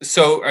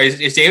 so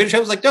is David in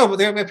trouble? I was like, no, but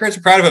my parents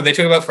are proud of him. They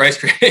took him out for ice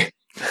cream.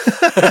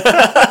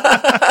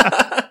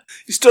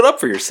 You stood up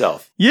for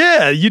yourself.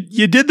 Yeah,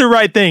 you did the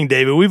right thing,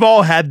 David. We've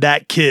all had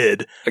that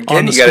kid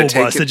on the school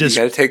bus that just...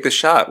 You got to take the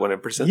shot when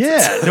it presents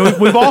itself. Yeah,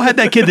 we've all had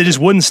that kid that just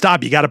wouldn't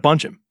stop. You got to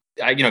punch him.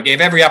 I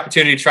gave every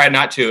opportunity to try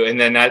not to, and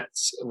then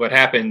that's what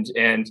happened.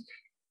 And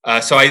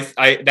so I took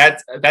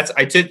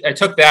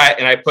that,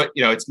 and I put,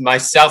 it's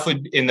myself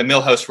in the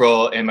Milhouse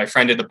role and my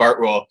friend in the Bart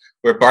role,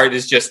 where Bart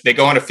is just, they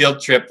go on a field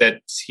trip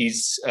that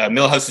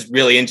Milhouse is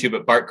really into,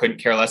 but Bart couldn't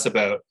care less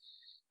about.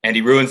 And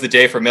he ruins the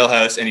day for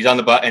Milhouse, and he's on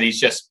the bus, and he's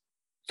just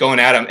going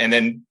at him. And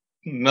then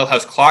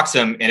Milhouse clocks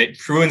him, and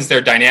it ruins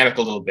their dynamic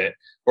a little bit,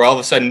 where all of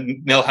a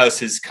sudden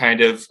Milhouse is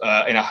kind of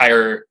in a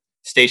higher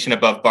station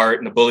above Bart,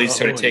 and the bullies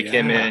sort of take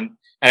him in.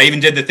 And I even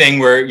did the thing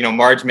where,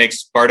 Marge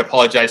makes Bart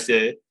apologize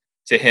to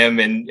him,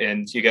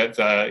 and you got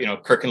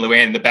Kirk and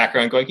Luann in the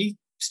background going, he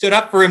stood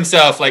up for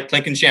himself, like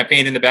clinking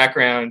champagne in the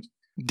background.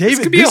 David,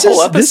 this could be a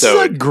whole episode. This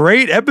is a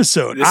great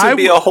episode. This would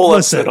be a whole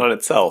episode on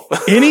itself.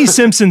 Any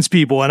Simpsons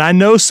people, and I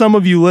know some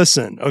of you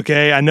listen,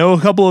 okay? I know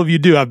a couple of you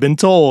do. I've been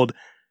told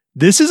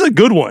this is a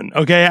good one,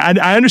 okay?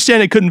 I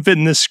understand it couldn't fit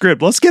in this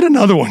script. Let's get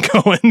another one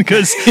going,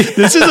 because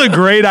this is a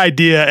great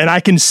idea, and I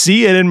can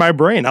see it in my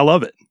brain. I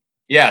love it.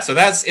 Yeah, so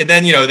and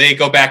then they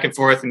go back and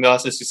forth, and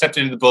Milhouse is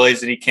accepted into the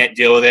bullies, and he can't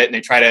deal with it, and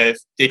they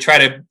try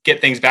to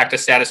get things back to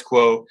status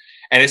quo,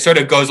 and it sort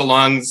of goes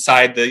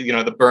alongside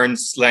the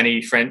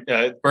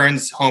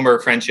Burns Homer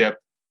friendship.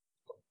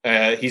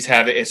 He's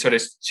having it sort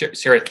of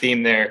share a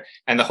theme there,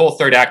 and the whole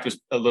third act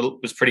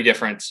was pretty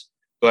different.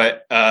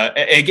 But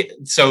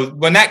so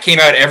when that came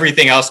out,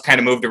 everything else kind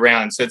of moved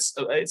around. So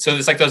it's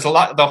like there's a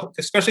lot,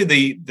 especially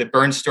the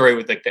Burns story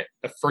with like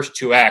the first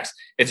 2 acts.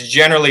 It's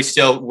generally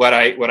still what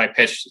I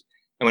pitched,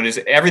 and when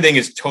everything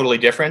is totally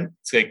different.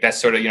 It's like that's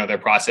sort of their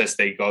process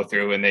they go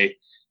through, and they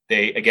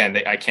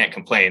I can't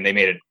complain. They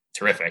made it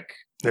terrific.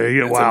 There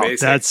you go. Wow,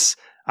 amazing. That's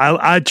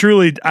I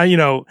truly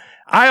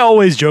I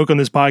always joke on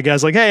this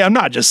podcast like, hey, I'm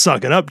not just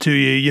sucking up to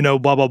you,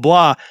 blah, blah,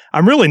 blah.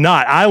 I'm really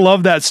not. I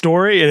love that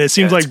story, and it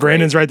seems like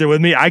Brandon's right there with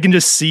me. I can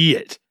just see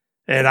it,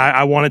 and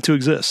I want it to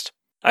exist.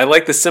 I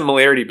like the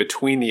similarity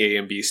between the A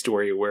and B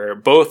story, where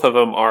both of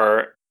them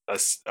are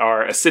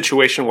a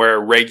situation where a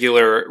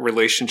regular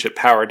relationship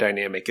power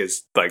dynamic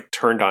is like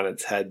turned on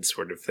its head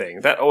sort of thing.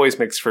 That always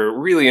makes for a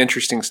really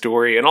interesting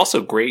story, and also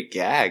great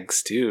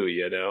gags too,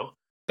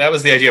 That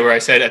was the idea where I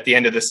said at the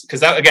end of this, because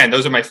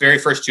those are my very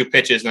first 2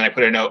 pitches, and then I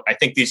put a note. I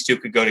think these 2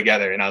 could go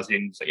together, and I was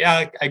like,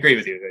 yeah, I agree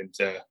with you.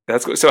 And,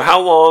 that's good. So how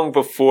long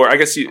before? I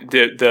guess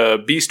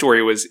the B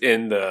story was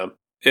in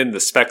the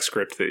spec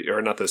script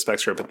or not the spec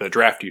script, but the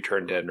draft you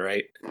turned in,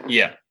 right?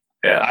 Yeah.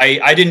 Yeah.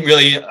 I didn't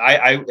really.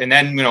 And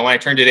then when I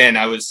turned it in,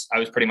 I was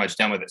pretty much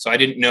done with it. So I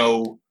didn't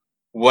know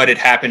what had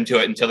happened to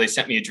it until they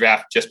sent me a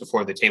draft just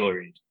before the table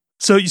read.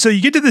 So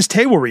you get to this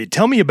table read.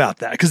 Tell me about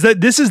that, because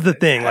this is the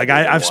thing. Like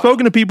I've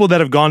spoken to people that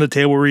have gone to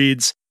table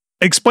reads.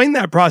 Explain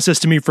that process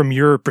to me from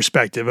your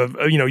perspective of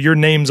your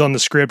name's on the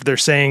script. They're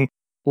saying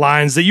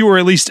lines that you were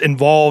at least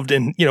involved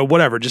in.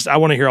 Whatever. Just I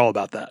want to hear all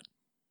about that.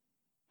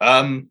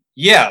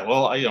 Yeah.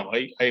 Well,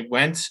 I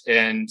went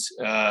and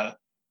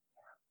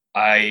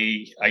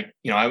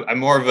I'm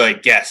more of a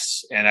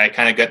guest, and I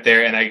kind of got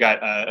there, and I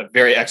got a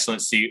very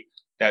excellent seat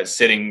that's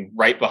sitting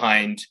right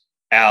behind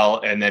Al,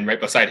 and then right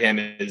beside him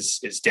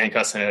is Dan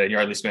Cusson and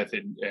Yardley Smith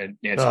and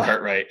Nancy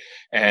Cartwright,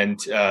 and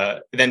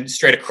then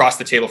straight across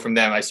the table from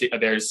them, I see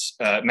there's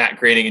Matt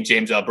Groening and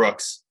James L.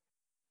 Brooks,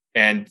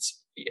 and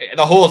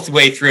the whole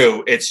way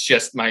through, it's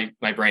just my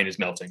brain is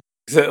melting.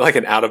 Is it like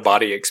an out of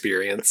body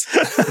experience?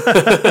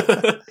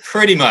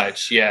 Pretty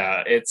much,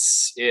 yeah.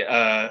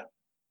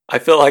 I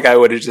feel like I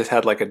would have just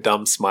had like a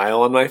dumb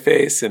smile on my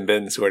face and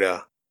been sort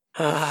of.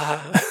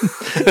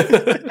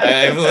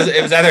 It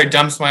was either a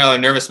dumb smile or a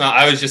nervous smile.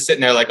 I was just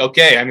sitting there like,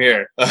 okay, I'm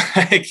here.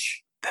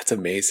 That's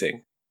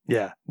amazing.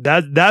 Yeah,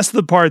 that's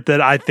the part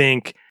that I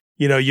think,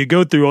 you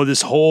go through all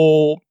this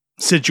whole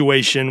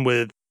situation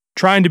with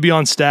trying to be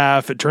on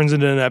staff. It turns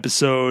into an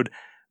episode,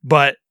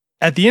 but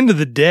at the end of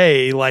the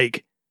day,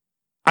 like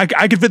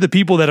I could fit the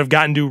people that have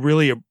gotten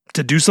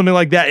to do something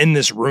like that in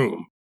this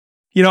room.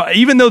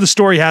 Even though the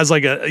story has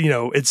like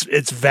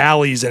its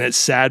valleys and its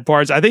sad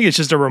parts, I think it's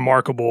just a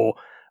remarkable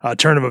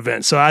turn of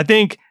events. So I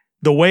think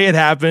the way it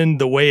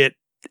happened, the way it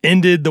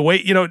ended, the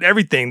way,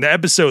 everything, the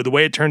episode, the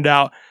way it turned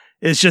out,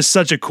 is just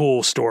such a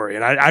cool story.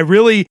 And I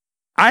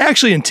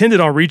actually intended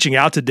on reaching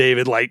out to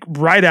David like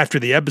right after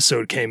the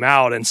episode came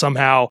out, and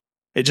somehow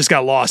it just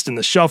got lost in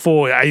the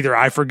shuffle. Either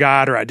I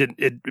forgot or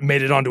it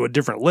made it onto a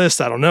different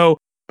list. I don't know.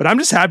 But I'm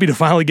just happy to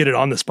finally get it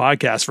on this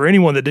podcast for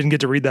anyone that didn't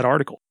get to read that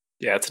article.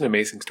 Yeah, it's an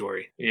amazing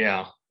story.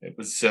 Yeah, it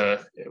was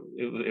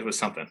it was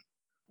something.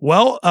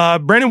 Well,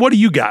 Brandon, what do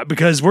you got?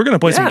 Because we're going to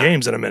play some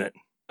games in a minute.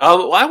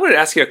 Well, I wanted to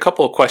ask you a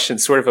couple of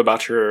questions sort of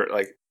about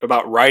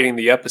about writing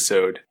the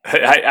episode.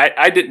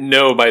 I didn't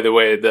know, by the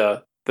way,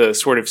 the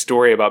sort of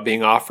story about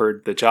being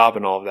offered the job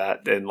and all of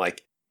that. And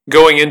like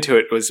going into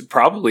it was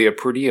probably a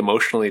pretty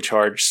emotionally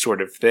charged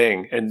sort of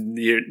thing. And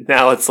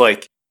now it's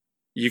like,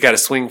 you got to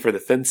swing for the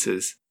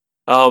fences.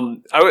 I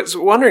was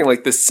wondering,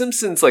 like The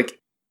Simpsons, like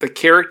the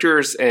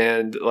characters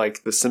and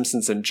like The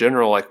Simpsons in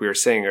general, like we were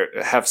saying,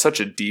 have such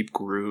a deep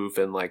groove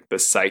in like the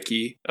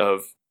psyche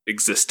of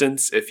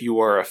existence if you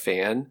are a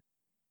fan.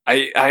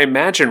 I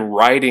imagine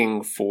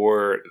writing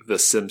for The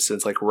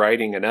Simpsons, like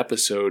writing an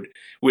episode,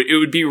 it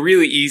would be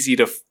really easy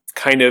to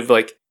kind of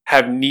like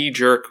have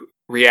knee-jerk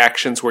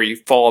reactions where you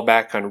fall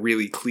back on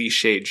really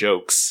cliche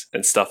jokes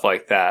and stuff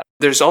like that.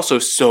 There's also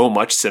so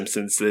much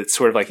Simpsons that it's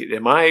sort of like,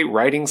 am I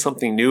writing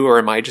something new or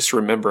am I just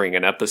remembering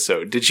an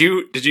episode? Did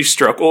you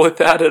struggle with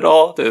that at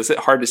all? Is it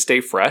hard to stay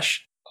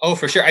fresh? Oh,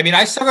 for sure. I mean,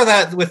 I struggle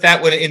with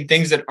that when in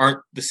things that aren't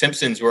The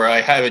Simpsons, where I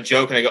have a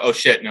joke and I go, oh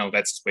shit, no,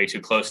 that's way too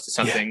close to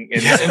something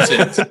in The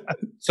Simpsons.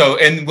 So,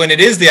 and when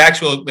it is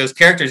those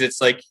characters,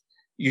 it's like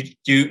you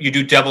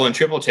do double and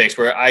triple takes,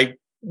 where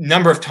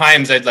number of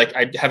times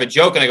I'd have a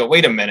joke and I go,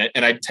 wait a minute,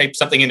 and I'd type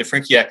something into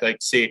Frinkiac, like,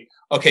 see,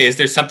 okay, is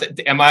there something,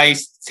 am I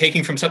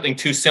taking from something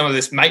too similar?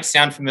 This might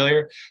sound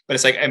familiar, but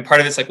it's like, and part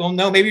of it's like, well,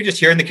 no, maybe you're just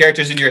hearing the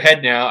characters in your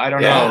head now. I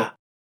don't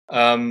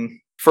know.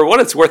 For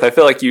what it's worth, I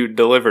feel like you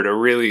delivered a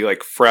really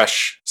like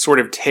fresh sort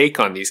of take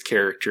on these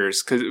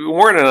characters, because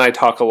Warren and I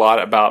talk a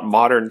lot about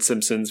modern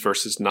Simpsons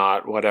versus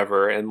not,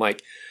 whatever, and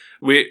like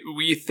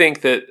we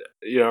think that,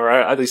 or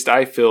at least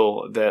I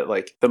feel that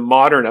like the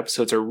modern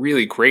episodes are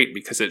really great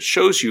because it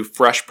shows you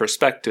fresh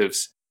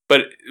perspectives.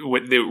 But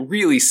what it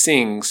really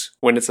sings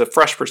when it's a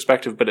fresh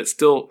perspective, but it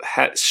still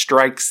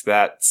strikes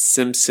that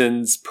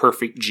Simpsons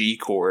perfect G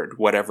chord,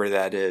 whatever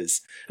that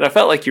is. And I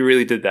felt like you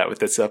really did that with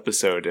this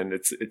episode. And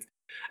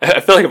I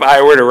feel like if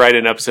I were to write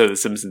an episode of The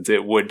Simpsons,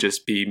 it would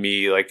just be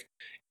me like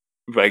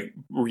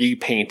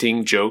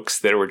repainting jokes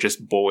that were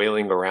just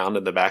boiling around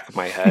in the back of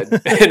my head.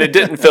 And it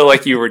didn't feel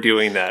like you were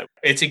doing that.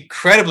 It's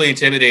incredibly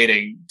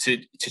intimidating to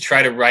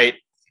try to write.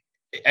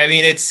 I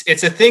mean,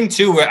 it's a thing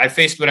too where I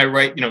faced when I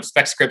write,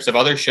 spec scripts of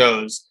other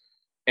shows.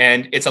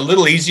 And it's a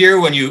little easier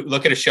when you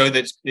look at a show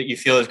that you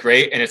feel is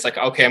great. And it's like,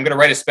 okay, I'm going to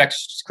write a spec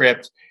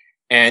script.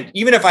 And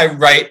even if I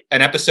write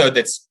an episode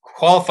that's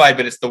qualified,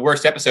 but it's the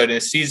worst episode, and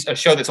it sees a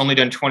show that's only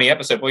done 20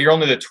 episodes, well, you're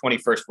only the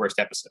 21st worst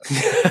episode.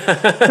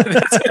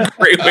 That's a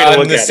great way to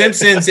look The at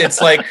Simpsons,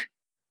 it's like,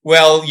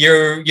 well,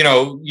 you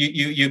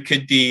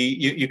could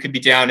be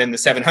down in the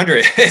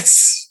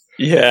 700s.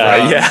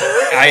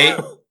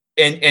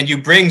 And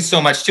you bring so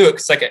much to it.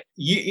 It's like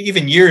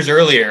even years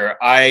earlier,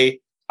 I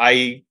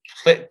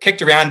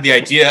kicked around the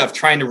idea of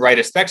trying to write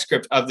a spec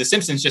script of The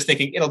Simpsons, just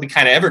thinking it'll be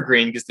kind of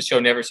evergreen because the show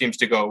never seems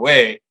to go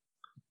away.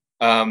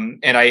 And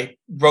I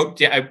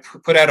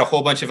put out a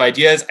whole bunch of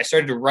ideas. I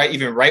started to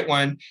write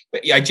one,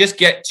 but I just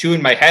get two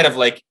in my head of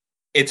like,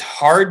 it's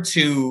hard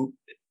to,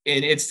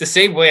 and it's the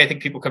same way I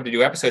think people come to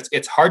do episodes.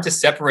 It's hard to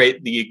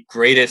separate the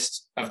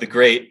greatest of the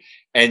great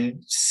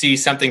and see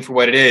something for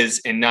what it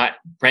is and not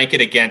rank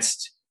it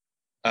against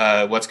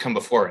what's come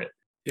before it.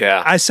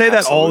 Yeah. I say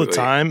that all the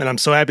time, and I'm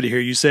so happy to hear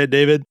you say it,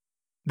 David.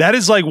 That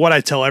is like what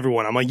I tell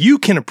everyone. I'm like, you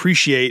can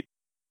appreciate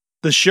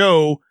the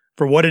show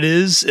for what it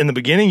is in the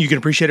beginning. You can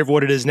appreciate it for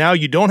what it is now.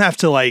 You don't have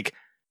to like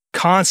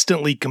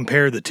constantly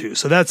compare the two.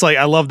 So that's like,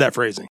 I love that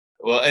phrasing.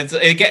 Well, it's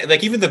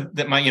like even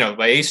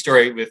my Ace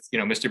story with,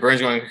 Mr.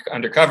 Burns going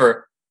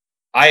undercover.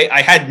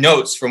 I had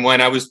notes from when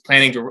I was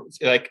planning to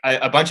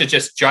a bunch of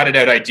just jotted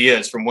out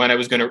ideas from when I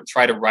was going to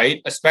try to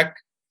write a spec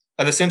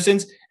of The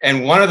Simpsons.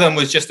 And one of them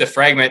was just a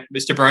fragment,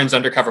 Mr. Burns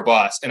undercover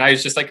boss. And I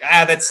was just like,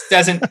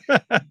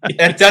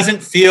 that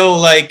doesn't feel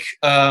like,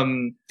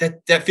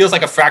 that feels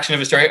like a fraction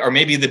of a story, or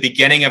maybe the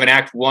beginning of an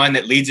act one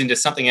that leads into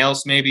something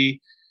else. Maybe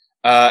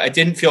it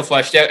didn't feel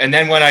fleshed out. And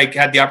then when I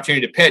had the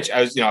opportunity to pitch, I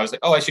was like,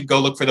 I should go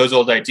look for those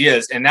old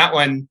ideas. And that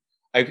one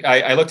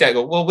I looked at it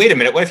and go, well, wait a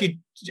minute. What if you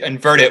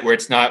invert it where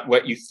it's not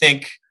what you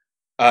think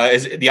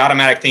is the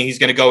automatic thing? He's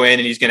going to go in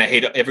and he's going to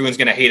hate, everyone's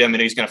going to hate him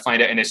and he's going to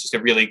find it. And it's just a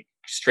really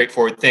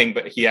straightforward thing,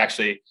 but he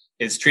actually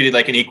is treated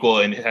like an equal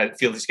and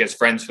feels he has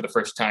friends for the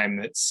first time.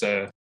 It's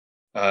it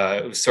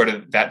was sort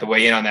of the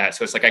way in on that.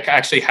 So it's like I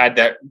actually had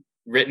that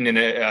written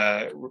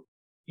in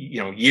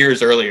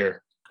years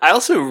earlier. I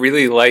also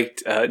really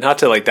liked, not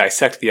to like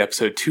dissect the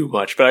episode too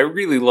much, but I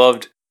really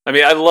loved,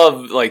 I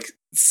love like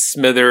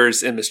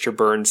Smithers and Mr.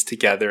 Burns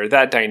together.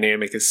 That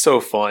dynamic is so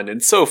fun,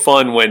 and so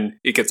fun when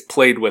it gets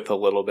played with a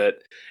little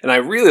bit. And I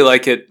really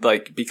like it,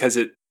 like, because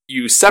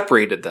you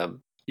separated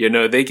them.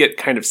 They get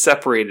kind of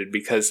separated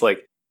because,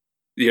 like,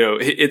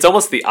 it's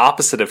almost the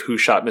opposite of Who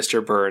Shot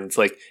Mr. Burns.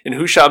 Like, in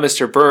Who Shot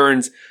Mr.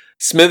 Burns,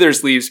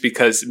 Smithers leaves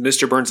because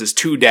Mr. Burns is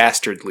too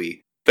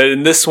dastardly. But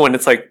in this one,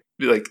 it's like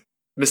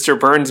Mr.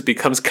 Burns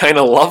becomes kind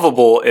of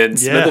lovable, and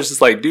Smithers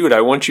is like, dude,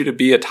 I want you to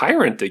be a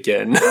tyrant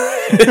again.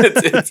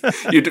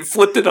 You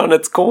flipped it on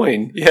its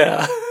coin.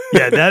 Yeah.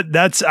 Yeah,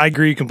 that's I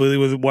agree completely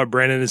with what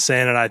Brandon is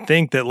saying. And I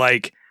think that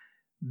like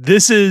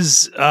this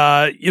is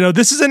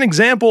this is an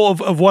example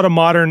of what a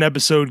modern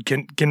episode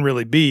can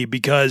really be,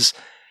 because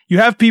you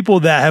have people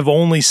that have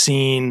only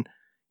seen,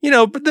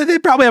 but they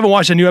probably haven't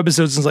watched a new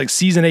episode since like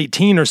season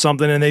 18 or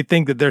something, and they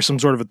think that there's some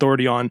sort of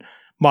authority on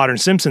modern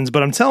Simpsons.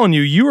 But I'm telling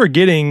you, you are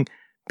getting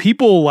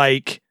people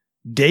like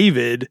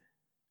David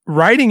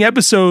writing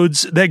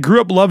episodes that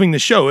grew up loving the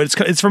show.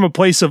 It's from a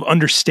place of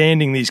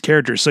understanding these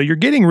characters. So you're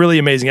getting really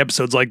amazing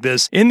episodes like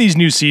this in these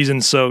new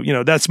seasons. So,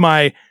 that's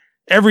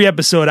every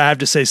episode I have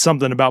to say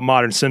something about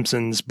modern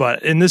Simpsons.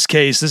 But in this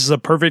case, this is a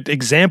perfect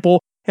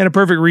example and a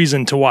perfect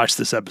reason to watch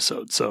this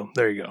episode. So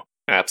there you go.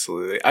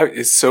 Absolutely.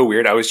 It's so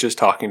weird. I was just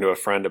talking to a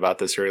friend about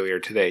this earlier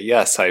today.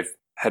 Yes, I've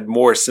had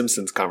more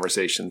Simpsons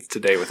conversations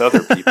today with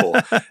other people.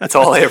 That's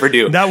all I ever do.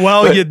 You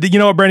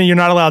know what, Brendan? You're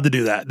not allowed to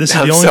do that. This is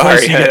the only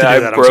place you get to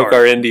do that. I broke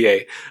our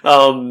NDA.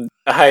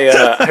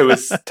 I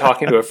was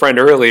talking to a friend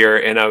earlier,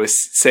 and I was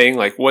saying,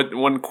 like,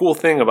 one cool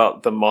thing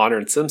about the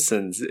modern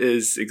Simpsons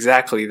is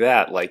exactly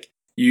that. Like,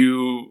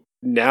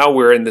 now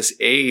we're in this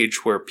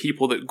age where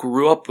people that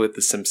grew up with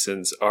the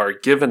Simpsons are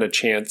given a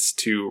chance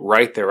to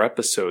write their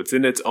episodes,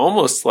 and it's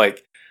almost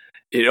like,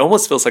 it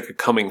almost feels like a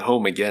coming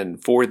home again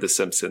for The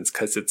Simpsons,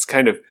 because it's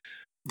kind of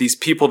these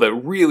people that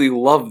really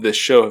love this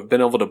show have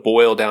been able to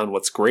boil down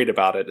what's great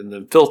about it and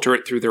then filter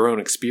it through their own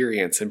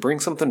experience and bring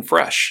something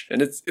fresh. And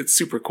it's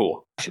super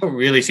cool. The show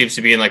really seems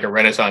to be in like a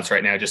renaissance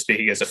right now, just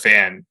speaking as a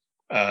fan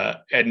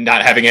and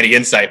not having any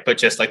insight, but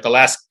just like the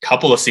last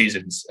couple of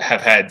seasons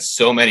have had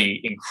so many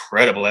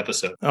incredible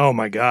episodes. Oh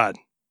my God.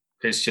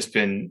 It's just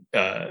been...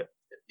 the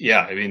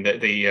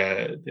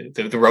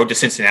Road to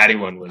Cincinnati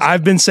one was.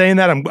 I've been saying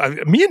that.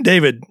 Me and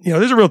David,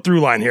 there's a real through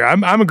line here.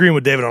 I'm agreeing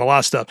with David on a lot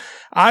of stuff.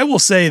 I will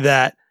say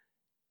that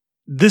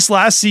this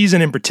last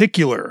season in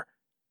particular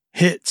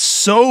hit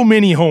so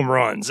many home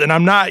runs, and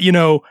I'm not,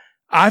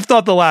 I've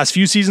thought the last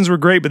few seasons were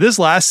great, but this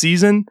last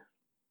season,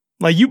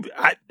 like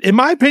in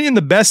my opinion,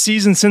 the best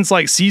season since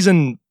like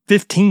season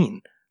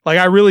 15. Like,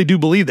 I really do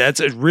believe that.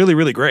 It's really,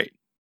 really great.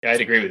 Yeah,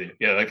 I'd agree with you.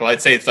 Yeah, like I'd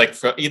say it's like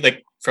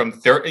from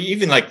 30,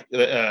 even like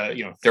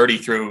 30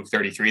 through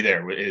 33.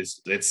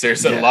 There's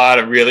a lot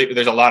of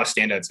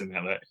standouts in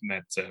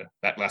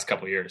that last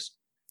couple of years.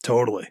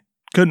 Totally,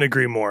 couldn't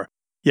agree more.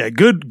 Yeah,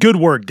 good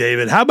work,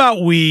 David. How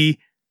about we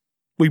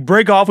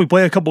break off? We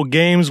play a couple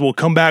games. We'll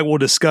come back. We'll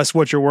discuss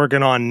what you're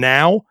working on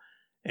now,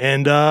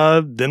 and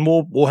then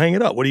we'll hang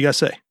it up. What do you guys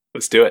say?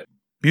 Let's do it.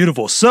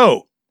 Beautiful.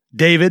 So,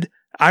 David,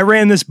 I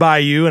ran this by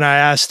you and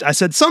I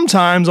said,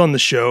 sometimes on the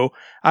show,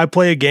 I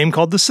play a game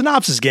called the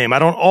Synopsis Game. I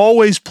don't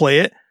always play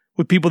it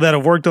with people that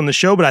have worked on the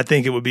show, but I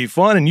think it would be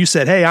fun. And you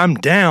said, hey, I'm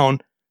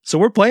down. So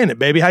we're playing it,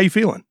 baby. How you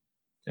feeling?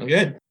 I'm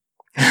good.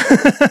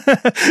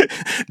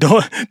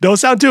 Don't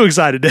sound too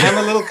excited, David. I'm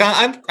a little,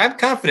 I'm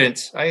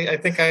confident. I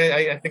think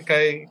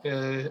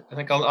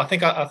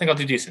I'll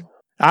do decent.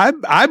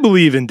 I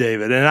believe in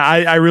David, and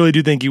I really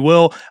do think he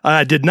will.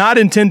 I did not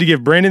intend to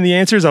give Brandon the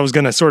answers. I was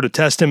going to sort of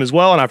test him as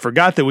well, and I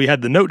forgot that we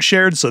had the note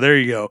shared, so there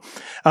you go.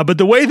 But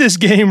the way this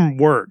game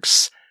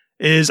works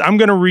is I'm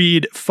going to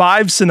read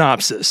 5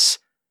 synopses.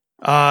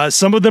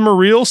 Some of them are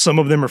real, some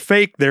of them are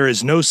fake. There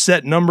is no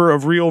set number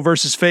of real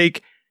versus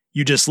fake.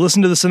 You just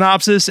listen to the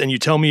synopsis, and you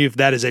tell me if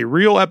that is a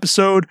real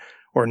episode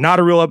or not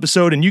a real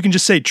episode, and you can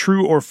just say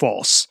true or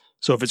false.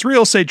 So if it's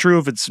real, say true.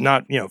 If it's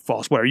not,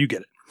 false, whatever, you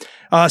get it.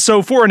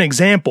 So for an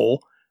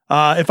example,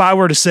 if I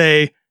were to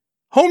say,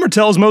 Homer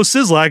tells Moe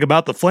Szyslak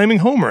about the Flaming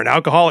Homer, an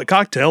alcoholic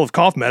cocktail of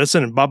cough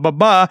medicine and blah, blah,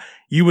 blah,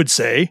 you would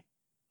say,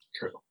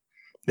 true.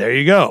 There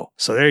you go.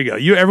 So there you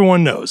go.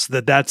 Everyone knows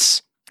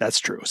that's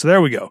true. So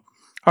there we go.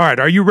 All right.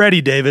 Are you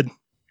ready, David?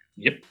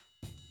 Yep.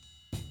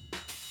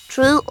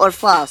 True or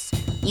false?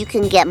 You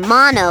can get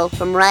mono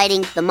from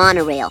riding the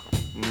monorail.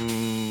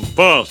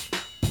 False.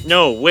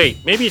 No, wait.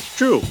 Maybe it's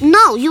true.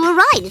 No, you were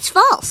right. It's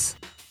false.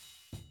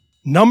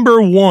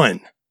 Number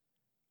 1.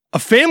 A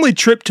family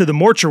trip to the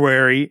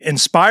mortuary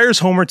inspires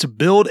Homer to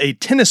build a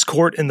tennis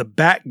court in the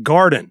back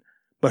garden,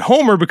 but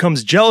Homer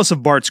becomes jealous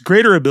of Bart's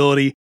greater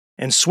ability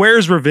and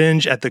swears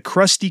revenge at the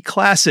Krusty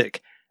Classic,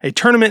 a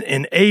tournament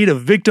in aid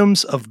of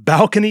victims of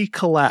balcony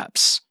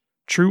collapse.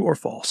 True or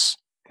false?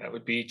 That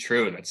would be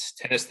true. That's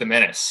Tennis the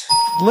Menace.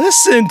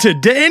 Listen to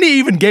Danny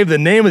even gave the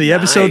name of the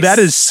episode. Nice. That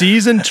is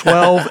season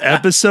 12,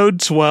 episode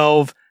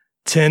 12,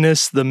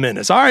 Tennis the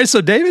Menace. All right,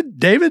 so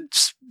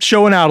David's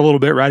showing out a little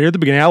bit right here at the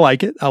beginning. I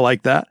like it. I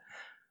like that.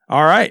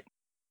 All right.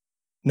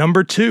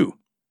 Number 2.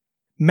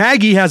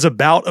 Maggie has a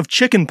bout of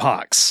chicken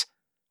pox.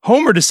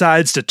 Homer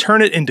decides to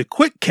turn it into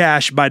quick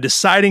cash by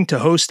deciding to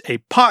host a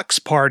pox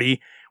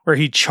party where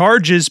he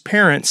charges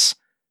parents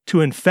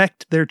to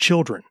infect their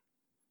children.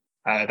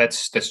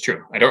 That's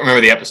true. I don't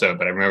remember the episode,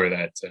 but I remember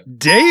that.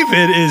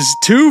 David is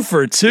 2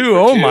 for 2.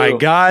 Oh my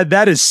God.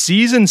 That is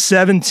season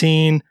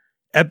 17,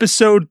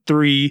 episode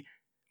 3.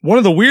 One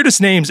of the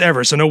weirdest names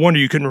ever, so no wonder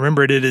you couldn't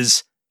remember it. It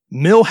is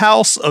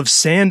Millhouse of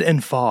Sand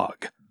and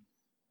Fog.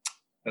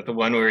 Is that the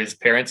one where his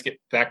parents get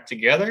back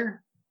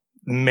together?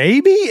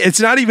 Maybe? It's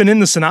not even in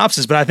the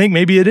synopsis, but I think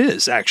maybe it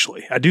is,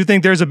 actually. I do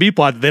think there's a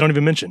B-plot that they don't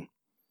even mention.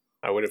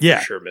 I would have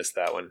for sure missed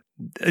that one.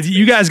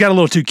 You guys got a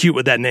little too cute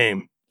with that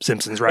name,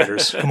 Simpsons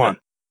writers. Come on.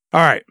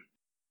 All right.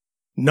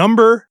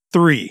 Number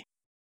 3.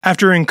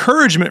 After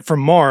encouragement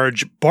from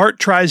Marge, Bart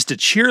tries to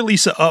cheer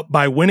Lisa up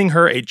by winning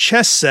her a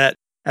chess set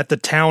at the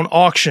town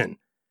auction.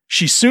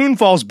 She soon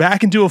falls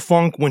back into a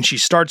funk when she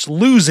starts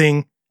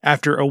losing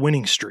after a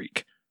winning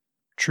streak.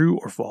 True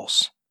or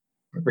false?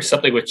 I remember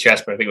something with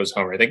chess, but I think it was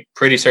Homer. I think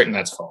pretty certain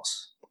that's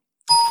false.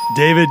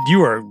 David,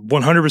 you are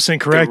 100%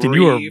 correct, and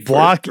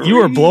you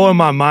are blowing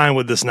my mind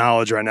with this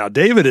knowledge right now.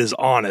 David is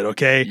on it,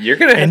 okay? You're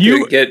going to have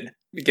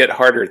to get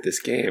harder at this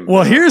game.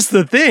 Well, here's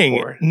the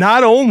thing.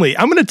 Not only,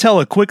 I'm going to tell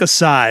a quick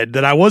aside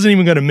that I wasn't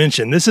even going to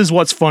mention. This is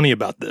what's funny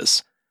about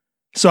this.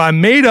 So I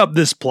made up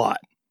this plot.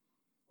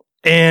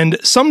 And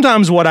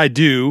sometimes what I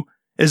do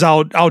is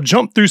I'll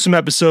jump through some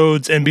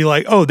episodes and be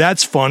like, oh,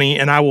 that's funny.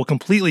 And I will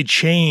completely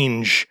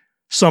change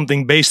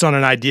something based on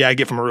an idea I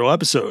get from a real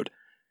episode.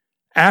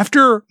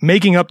 After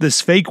making up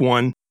this fake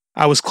one,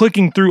 I was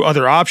clicking through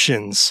other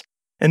options.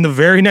 And the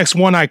very next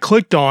one I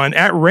clicked on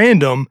at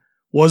random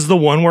was the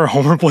one where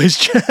Homer plays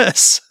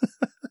chess.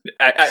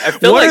 I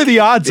feel what like are the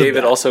odds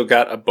David also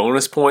got a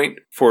bonus point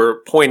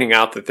for pointing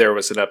out that there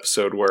was an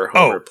episode where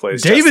Homer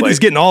plays chess. David is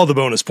getting all the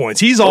bonus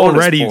points. He's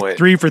already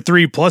 3 for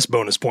 3 plus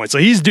bonus points. So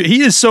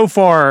he is so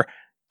far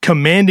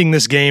commanding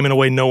this game in a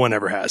way no one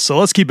ever has. So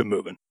let's keep it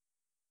moving.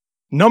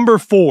 Number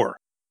 4.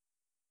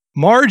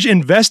 Marge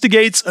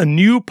investigates a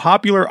new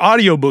popular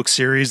audiobook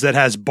series that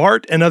has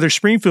Bart and other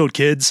Springfield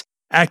kids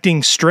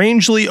acting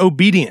strangely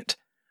obedient.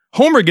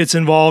 Homer gets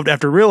involved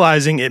after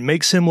realizing it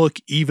makes him look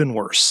even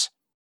worse.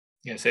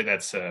 Yeah, say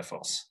that's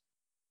false.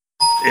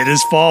 It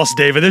is false,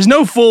 David. There's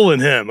no fooling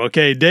him,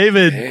 okay?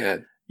 David,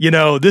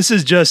 Man. This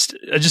is just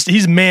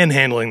he's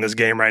manhandling this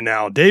game right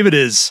now. David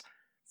is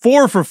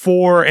 4 for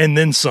 4 and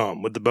then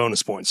some with the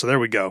bonus points. So there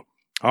we go.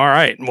 All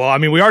right. Well, I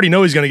mean, we already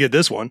know he's going to get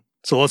this one.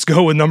 So let's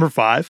go with number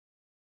 5.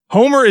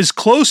 Homer is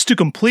close to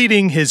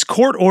completing his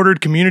court-ordered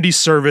community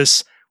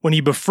service when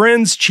he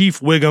befriends Chief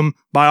Wiggum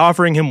by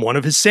offering him one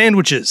of his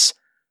sandwiches.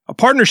 A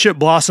partnership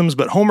blossoms,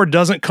 but Homer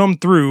doesn't come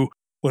through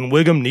when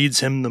Wiggum needs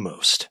him the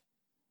most.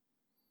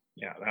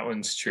 Yeah, that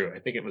one's true. I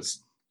think it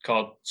was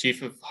called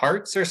Chief of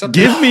Hearts or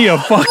something. Give me a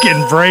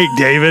fucking break,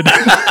 David.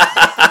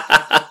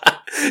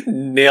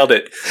 Nailed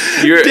it.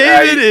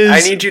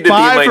 I need you to be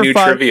my new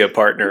trivia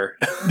partner.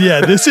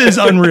 Yeah, this is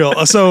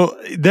unreal. So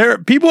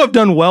people have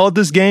done well at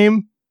this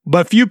game,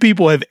 but few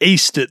people have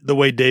aced it the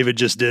way David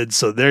just did.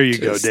 So there you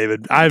go,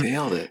 David. I've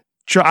nailed it.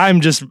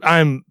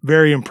 I'm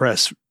very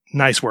impressed.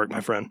 Nice work,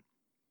 my friend.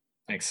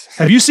 Thanks.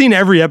 Have you seen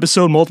every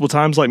episode multiple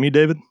times like me,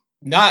 David?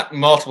 Not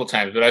multiple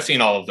times, but I've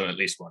seen all of them at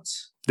least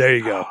once. There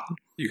you go.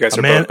 You guys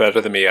are both better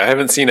than me. I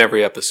haven't seen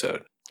every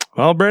episode.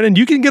 Well, Brandon,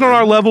 you can get on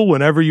our level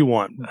whenever you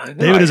want.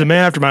 David is a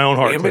man after my own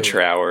heart.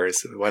 Amateur hour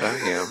is what I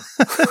am.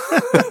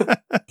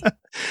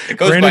 It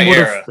goes by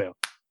era.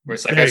 Where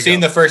it's like I've seen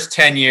the first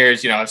 10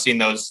 years, I've seen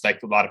those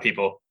like a lot of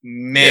people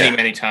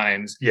many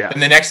times. Yeah. In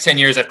the next 10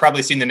 years, I've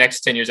probably seen the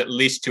next 10 years at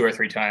least 2 or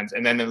 3 times.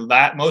 And then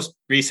the most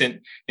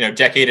recent,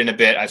 decade and a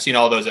bit, I've seen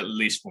all those at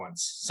least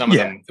once. Some of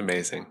them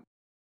amazing.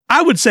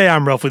 I would say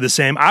I'm roughly the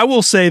same. I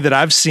will say that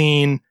I've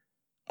seen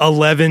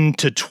 11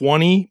 to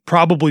 20,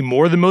 probably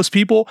more than most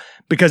people,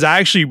 because I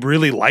actually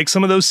really like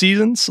some of those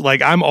seasons.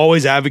 Like I'm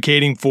always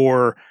advocating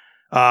for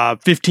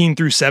 15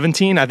 through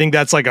 17. I think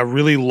that's like a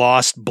really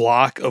lost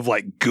block of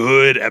like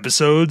good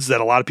episodes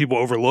that a lot of people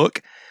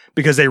overlook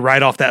because they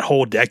write off that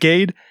whole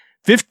decade.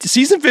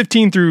 Season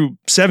 15 through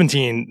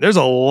 17, there's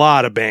a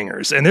lot of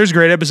bangers, and there's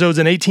great episodes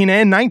in 18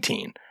 and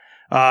 19.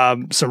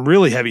 Some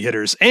really heavy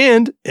hitters,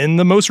 and in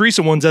the most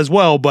recent ones as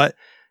well. But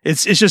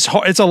it's just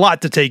it's a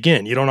lot to take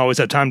in. You don't always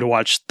have time to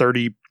watch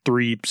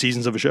 33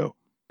 seasons of a show,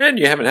 and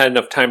you haven't had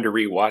enough time to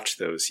rewatch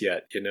those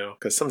yet.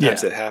 Because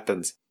sometimes it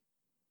happens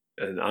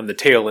on the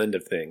tail end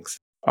of things.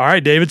 All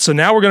right, David. So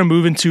now we're going to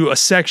move into a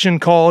section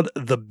called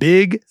the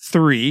Big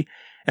Three,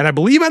 and I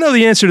believe I know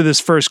the answer to this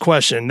first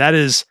question. That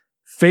is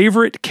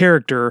favorite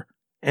character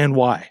and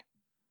why.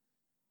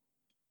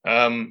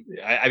 I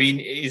mean,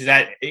 is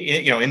that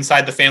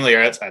inside the family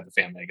or outside the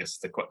family? I guess is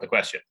the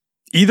question.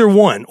 Either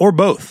one or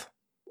both.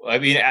 I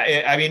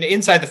mean,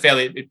 inside the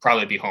family, it'd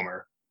probably be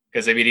Homer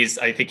because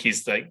I think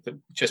he's like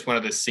just one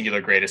of the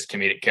singular greatest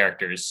comedic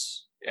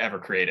characters ever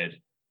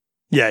created.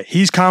 Yeah,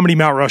 he's comedy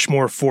Mount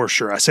Rushmore for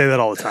sure. I say that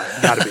all the time.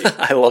 Gotta be.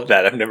 I love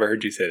that. I've never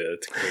heard you say that.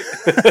 It's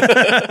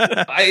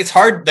great. It's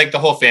hard. Like the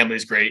whole family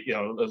is great.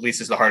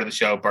 Lisa's the heart of the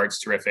show. Bart's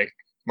terrific.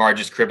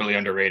 Marge is criminally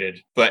underrated.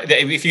 But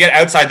if you get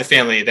outside the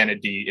family, then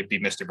it'd be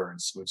Mr.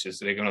 Burns, which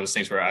is like one of those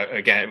things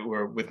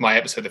where with my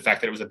episode, the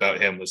fact that it was about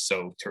him was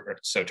so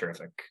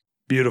terrific.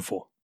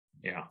 Beautiful.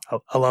 Yeah.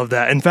 I love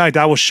that. In fact,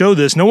 I will show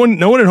this. No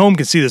one at home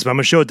can see this, but I'm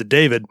going to show it to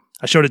David.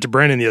 I showed it to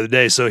Brandon the other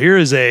day. So here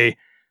is a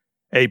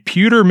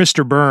pewter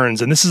Mr.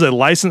 Burns, and this is a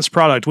licensed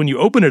product. When you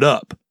open it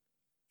up,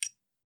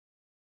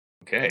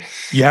 okay,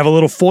 you have a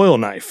little foil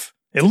knife.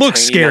 It looks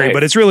scary, knife.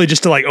 but it's really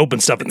just to like open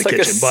stuff in the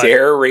kitchen. It's like a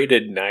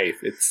serrated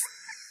knife.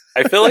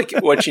 I feel like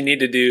what you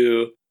need to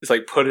do is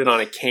like put it on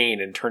a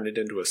cane and turn it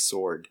into a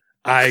sword.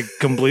 I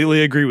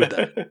completely agree with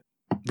that.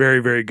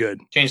 Very, very good.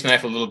 Change the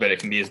knife a little bit. It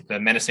can be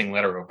the menacing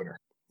letter opener.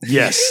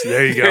 Yes,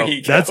 there you go.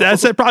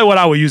 That's probably what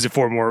I would use it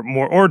for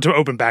more, or to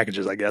open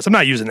packages, I guess. I'm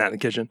not using that in the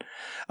kitchen.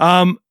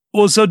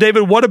 Well, so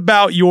David, what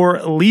about your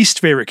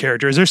least favorite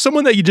character? Is there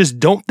someone that you just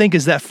don't think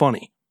is that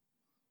funny?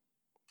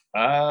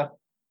 I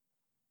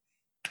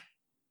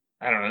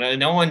don't know.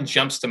 No one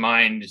jumps to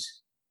mind.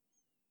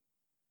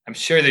 I'm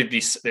sure there'd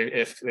be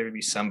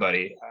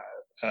somebody.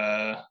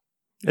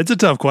 It's a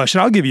tough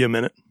question. I'll give you a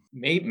minute.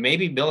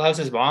 Maybe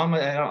Milhouse's mom.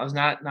 I was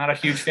not a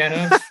huge fan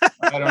of.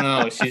 I don't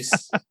know.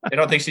 I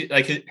don't think she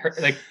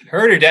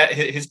her and her dad.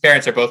 His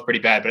parents are both pretty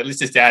bad, but at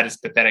least his dad is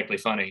pathetically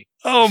funny.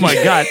 Oh my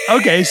God.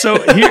 Okay,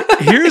 so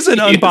here's an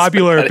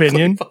unpopular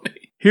opinion.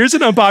 Funny. Here's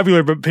an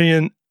unpopular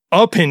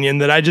opinion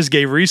that I just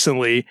gave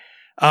recently.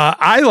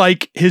 I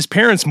like his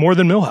parents more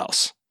than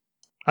Milhouse.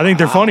 I think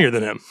they're funnier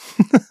than him.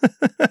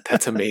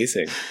 That's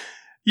amazing.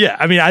 Yeah,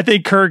 I mean, I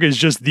think Kirk is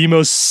just the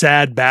most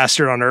sad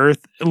bastard on earth.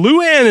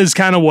 Luann is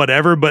kind of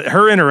whatever, but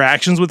her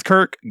interactions with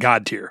Kirk,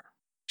 God tier.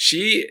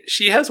 She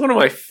has one of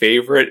my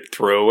favorite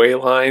throwaway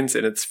lines,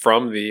 and it's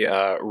from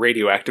the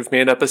Radioactive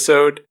Man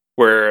episode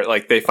where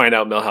like they find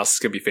out Milhouse is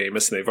going to be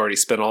famous and they've already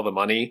spent all the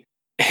money.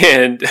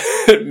 And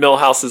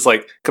Milhouse is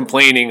like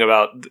complaining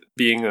about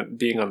being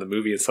on the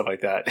movie and stuff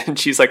like that. And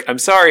she's like, "I'm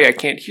sorry, I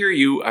can't hear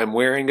you. I'm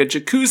wearing a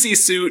jacuzzi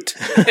suit."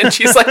 And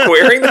she's like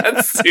wearing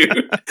that suit.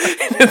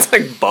 And it's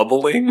like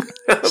bubbling.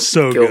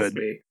 So good.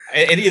 Me.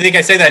 And you think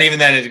I say that even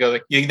then it goes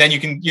like then you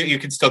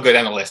can still go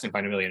down the list and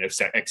find a million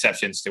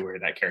exceptions to where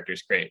that character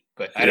is great.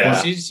 But I don't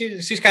know.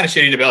 She's kind of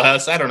shitty to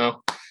Milhouse. I don't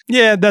know.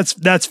 Yeah,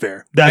 that's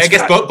fair. I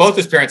guess both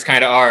his parents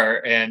kind of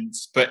are,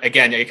 but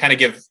again, you kind of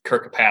give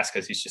Kirk a pass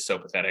because he's just so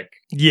pathetic.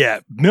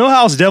 Yeah,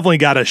 Milhouse definitely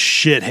got a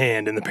shit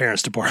hand in the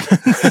parents' department.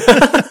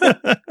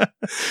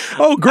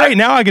 Oh, great!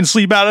 Now I can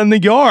sleep out in the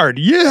yard.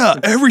 Yeah,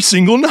 every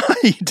single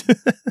night.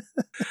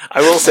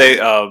 I will say,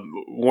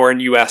 Warren,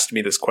 you asked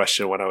me this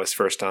question when I was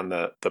first on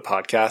the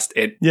podcast,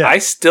 and Yeah. I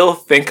still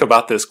think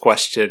about this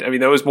question. I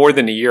mean, that was more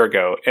than a year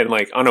ago, and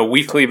like on a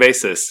weekly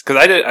basis, because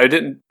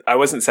I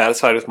wasn't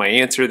satisfied with my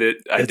answer that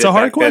I did. It's a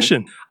hard back then.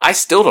 question. I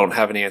still don't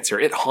have an answer.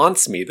 It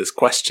haunts me, this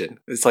question.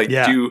 It's like,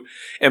 Yeah.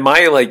 am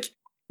I like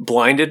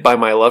blinded by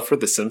my love for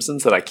The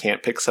Simpsons that I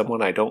can't pick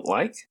someone I don't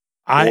like?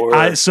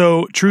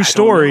 So true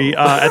story.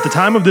 At the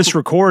time of this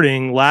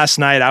recording, last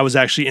night I was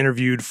actually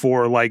interviewed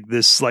for like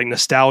this like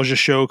nostalgia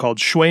show called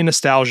Shui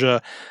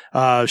Nostalgia.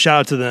 Shout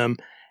out to them.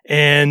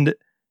 And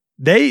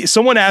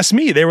someone asked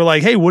me, they were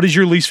like, "Hey, what is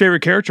your least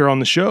favorite character on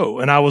the show?"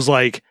 And I was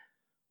like,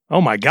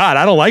 "Oh my God,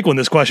 I don't like when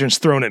this question's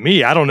thrown at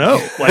me. I don't know."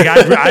 Like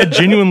I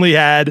genuinely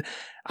had,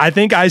 I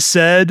think I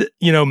said,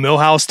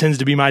 Milhouse tends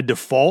to be my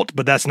default,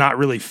 but that's not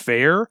really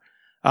fair.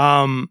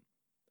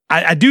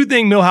 I do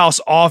think Milhouse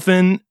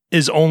often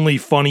is only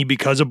funny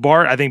because of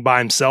Bart. I think by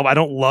himself, I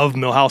don't love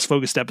Milhouse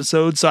focused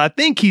episodes. So I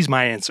think he's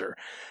my answer,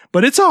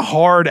 but it's a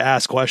hard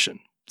ass question.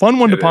 Fun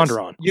one to ponder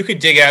on. You could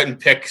dig out and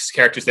pick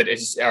characters that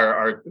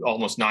are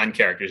almost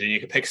non-characters, and you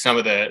could pick some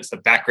of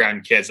the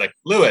background kids like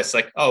Lewis.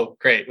 Like, oh,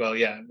 great. Well,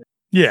 yeah.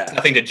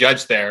 Nothing to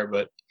judge there,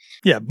 but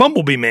yeah,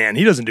 Bumblebee Man.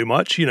 He doesn't do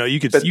much. You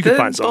could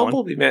find someone.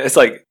 Bumblebee Man. It's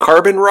like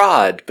Carbon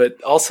Rod,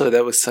 but also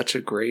that was such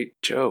a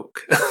great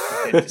joke.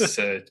 it just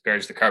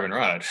bears the carbon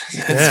rod.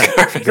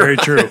 Yeah, very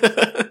true.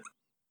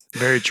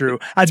 Very true.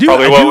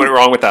 Probably what went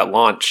wrong with that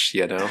launch. They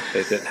didn't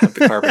have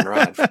the carbon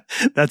rod.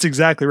 That's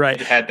exactly right.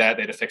 If they had that,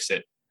 they'd have fixed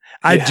it.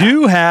 I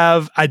do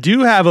have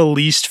a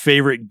least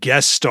favorite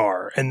guest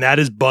star, and that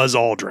is Buzz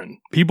Aldrin.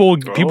 People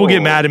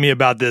get mad at me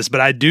about this,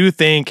 but I do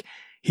think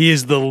he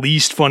is the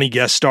least funny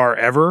guest star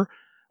ever.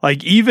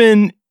 Like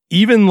even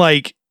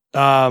like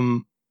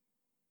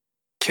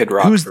Kid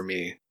Rock for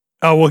me.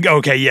 Oh, well,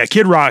 okay, yeah,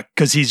 Kid Rock,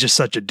 because he's just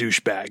such a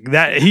douchebag.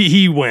 That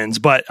he wins.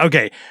 But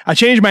okay, I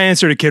changed my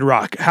answer to Kid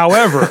Rock.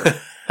 However,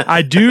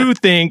 I do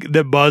think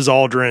that Buzz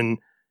Aldrin,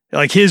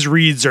 like his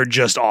reads are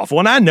just awful.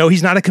 And I know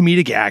he's not a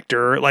comedic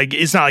actor. Like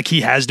it's not like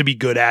he has to be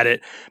good at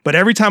it. But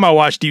every time I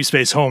watch Deep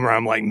Space Homer,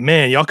 I'm like,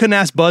 man, y'all couldn't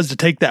ask Buzz to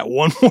take that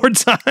one more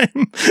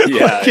time.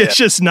 It's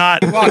just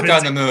not. He walked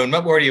on the moon.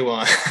 What more do you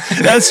want?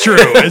 That's true.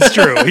 It's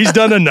true. He's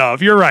done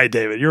enough. You're right,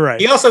 David. You're right.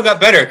 He also got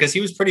better because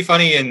he was pretty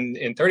funny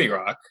in 30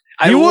 Rock.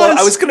 I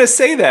was going to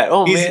say that.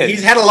 Oh, man.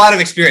 He's had a lot of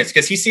experience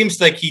because he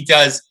seems like he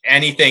does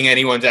anything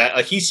anyone's at.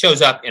 Like he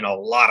shows up in a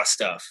lot of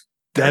stuff.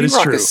 That is 30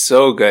 Rock true. Is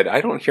so good.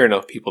 I don't hear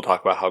enough people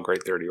talk about how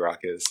great 30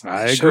 Rock is.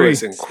 I agree.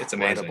 It's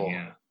amazing.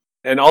 Yeah.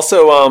 And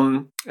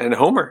also, and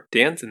Homer,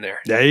 Dan's in there.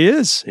 Yeah, he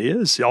is. He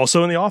is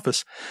also in The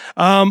Office.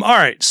 All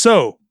right.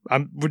 So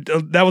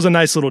that was a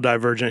nice little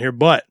divergent here,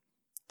 but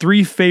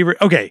 3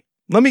 favorite. Okay.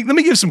 Let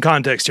me give some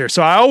context here.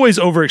 So I always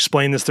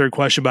over-explain this third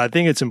question, but I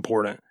think it's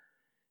important.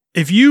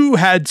 If you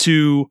had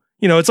to,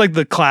 it's like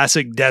the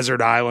classic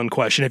desert island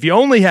question. If you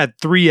only had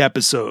 3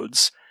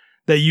 episodes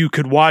that you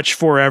could watch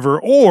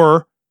forever,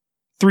 or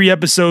 3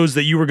 episodes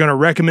that you were going to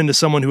recommend to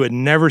someone who had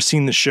never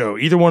seen the show,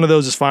 either one of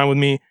those is fine with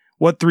me.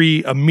 What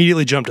 3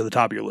 immediately jump to the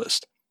top of your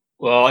list?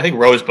 Well, I think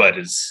Rosebud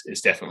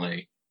is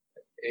definitely,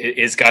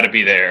 it's got to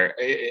be there.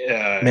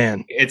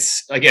 Man.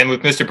 It's, again,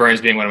 with Mr. Burns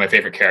being one of my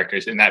favorite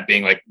characters, and that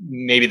being like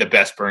maybe the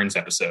best Burns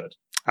episode.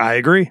 I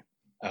agree.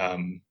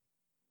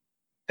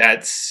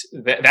 That's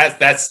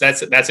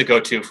a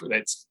go-to.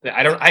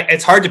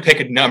 It's hard to pick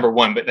a number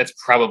 1, but that's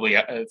probably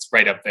it's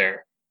right up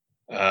there.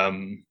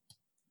 And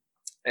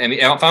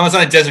if I was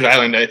on a desert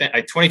island, I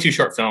think 22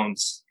 short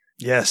films.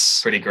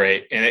 Yes, pretty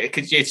great, and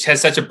it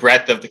has such a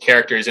breadth of the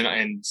characters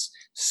and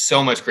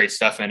so much great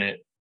stuff in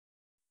it.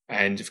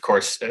 And of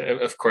course,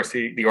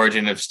 the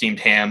origin of steamed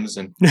hams,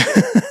 and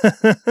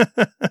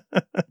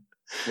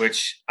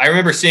which I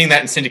remember seeing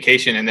that in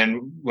syndication, and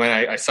then when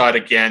I saw it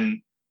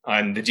again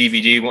on the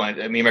DVD one,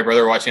 me and my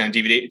brother were watching on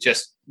DVD,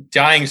 just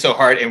dying so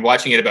hard and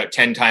watching it about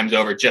 10 times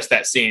over, just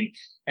that scene.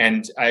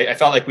 And I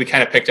felt like we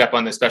kind of picked up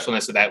on the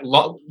specialness of that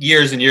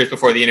years and years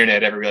before the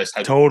internet ever realized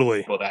how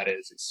cool that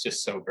is. It's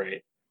just so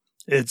great.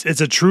 It's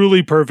a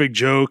truly perfect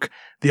joke.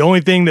 The only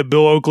thing that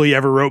Bill Oakley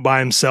ever wrote by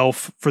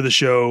himself for the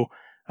show,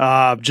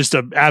 just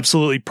an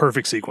absolutely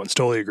perfect sequence.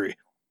 Totally agree.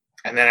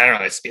 And then I don't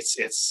know,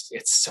 it's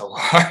so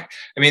hard.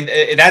 I mean,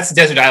 that's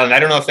Desert Island.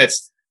 I don't know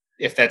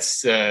if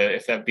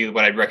that'd be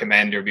what I'd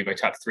recommend or be my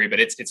top 3, but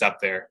it's up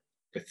there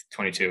with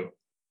 22.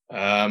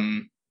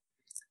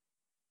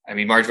 I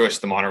mean, Marge vs.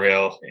 the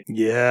Monorail.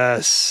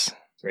 Yes.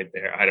 It's right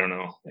there. I don't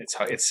know.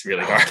 It's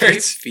really hard.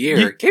 Cape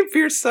Fear. Cape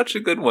Fear is such a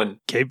good one.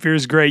 Cape Fear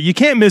is great. You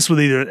can't miss with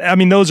either. I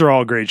mean, those are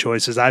all great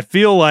choices. I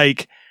feel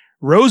like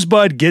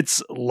Rosebud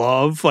gets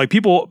love. Like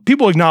people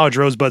acknowledge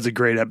Rosebud's a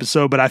great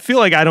episode, but I feel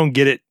like I don't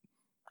get it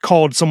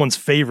called someone's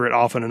favorite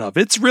often enough.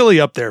 It's really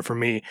up there for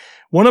me.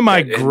 One of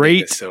my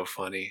so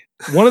funny.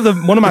 one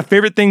of my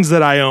favorite things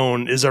that I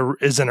own is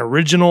an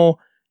original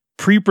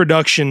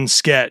pre-production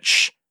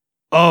sketch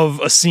of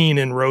a scene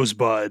in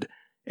Rosebud.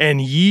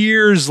 And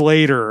years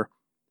later,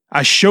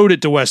 I showed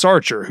it to Wes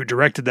Archer, who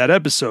directed that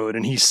episode,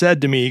 and he said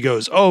to me, he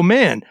goes, "Oh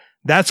man,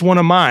 that's one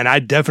of mine. I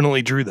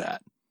definitely drew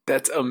that."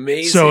 That's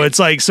amazing.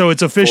 So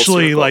it's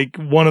officially circle. like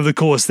one of the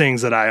coolest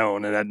things that I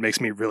own, and that makes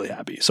me really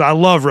happy. So I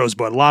love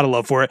Rosebud, a lot of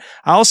love for it.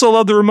 I also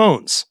love the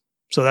Ramones.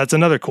 So that's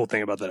another cool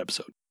thing about that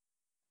episode.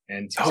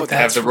 And to Oh, have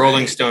that's the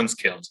Rolling right. Stones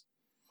killed.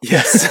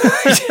 Yes.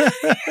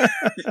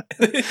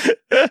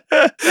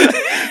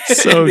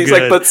 So and he's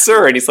good. like, but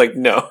sir, and he's like,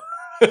 no.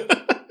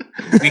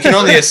 We can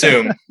only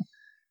assume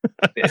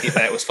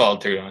that was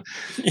followed through on.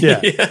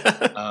 Yeah.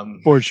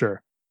 For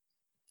sure.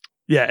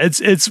 Yeah,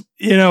 it's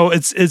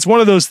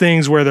one of those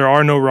things where there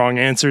are no wrong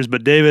answers.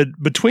 But David,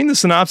 between the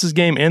synopsis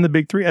game and the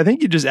big three, I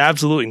think you just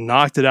absolutely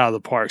knocked it out of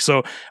the park.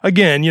 So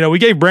again, we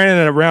gave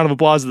Brandon a round of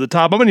applause at the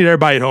top. I'm gonna need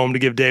everybody at home to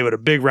give David a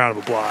big round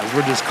of applause.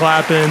 We're just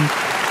clapping,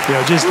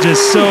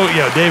 just so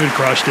David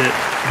crushed it.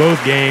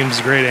 Both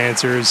games, great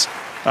answers.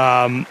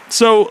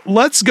 So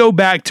let's go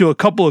back to a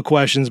couple of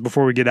questions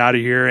before we get out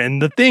of here. And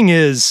the thing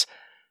is,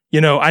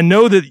 I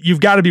know that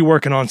you've got to be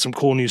working on some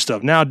cool new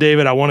stuff now,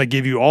 David. I want to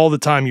give you all the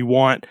time you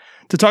want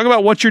to talk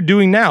about what you're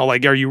doing now.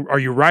 Like, are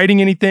you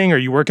writing anything? Are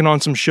you working on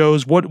some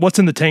shows? What's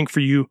in the tank for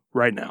you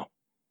right now?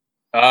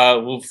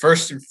 Well,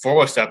 first and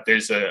foremost up,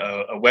 there's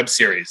a web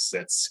series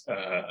that's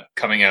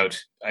coming out.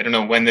 I don't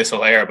know when this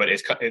will air, but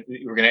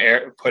we're going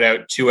to put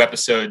out 2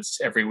 episodes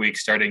every week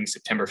starting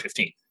September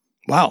 15th.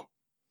 Wow.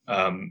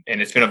 And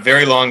it's been a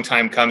very long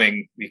time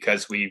coming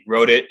because we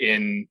wrote it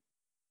in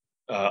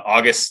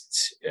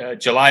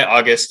July,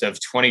 August of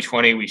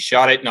 2020. We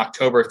shot it in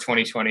October of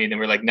 2020, and then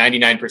we're like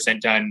 99%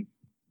 done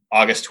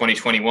August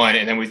 2021.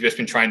 And then we've just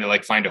been trying to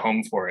like find a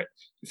home for it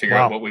to figure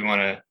out what we want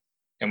to.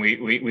 And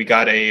we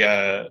got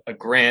a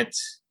grant.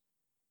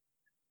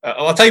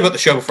 I'll tell you about the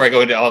show before I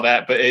go into all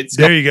that, but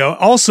there you go.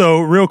 Also,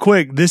 real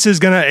quick, this is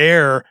going to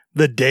air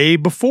the day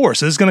before.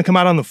 So this is going to come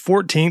out on the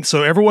 14th.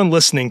 So everyone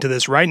listening to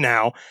this right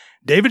now,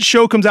 David's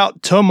show comes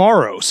out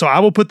tomorrow. So I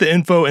will put the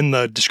info in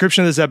the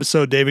description of this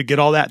episode. David, get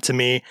all that to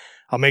me.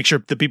 I'll make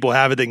sure the people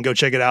have it. They can go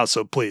check it out.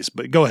 So please,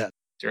 but go ahead.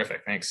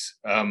 Terrific. Thanks.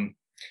 So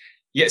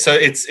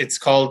it's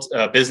called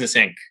Business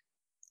Inc.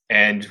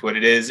 And what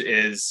it is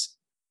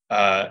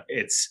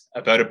it's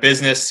about a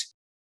business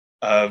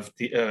of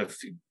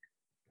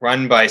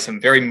run by some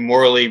very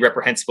morally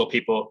reprehensible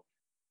people.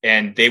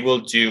 And they will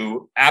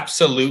do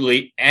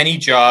absolutely any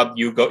job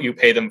you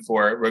pay them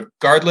for,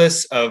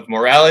 regardless of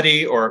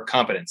morality or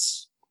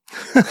competence.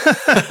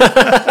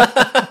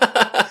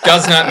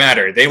 Does not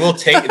matter. They will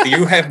take.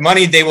 You have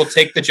money. They will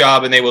take the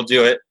job and they will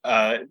do it.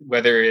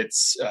 Whether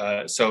it's we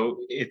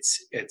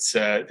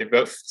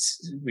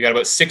got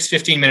about 6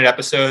 15-minute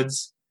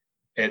episodes.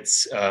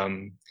 It's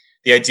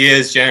the idea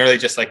is generally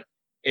just like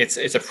it's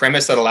a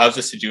premise that allows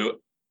us to do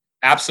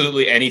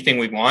absolutely anything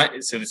we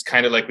want. So it's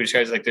kind of like we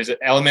described, like there's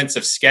elements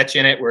of sketch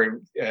in it where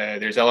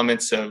there's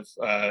elements of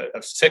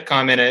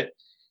sitcom in it,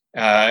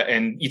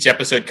 and each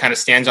episode kind of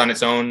stands on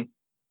its own.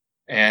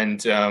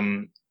 And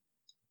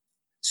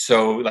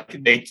so like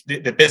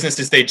the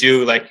businesses they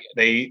do, like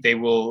they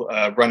will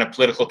run a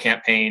political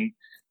campaign.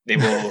 They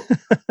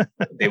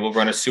will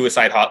run a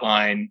suicide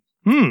hotline.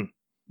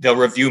 They'll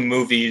review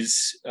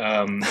movies.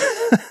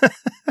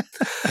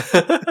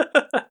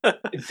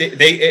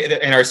 They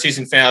in our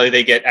season finale,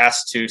 they get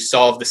asked to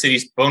solve the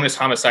city's bonus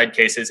homicide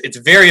cases. It's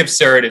very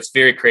absurd. It's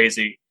very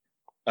crazy.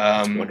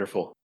 It's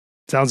wonderful.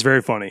 Sounds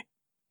very funny.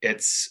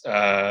 It's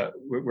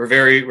we're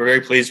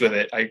very pleased with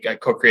it. I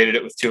co-created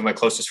it with 2 of my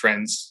closest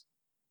friends,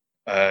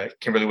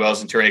 Kimberly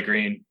Wells and Ture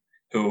Green,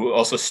 who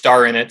also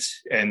star in it.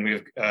 And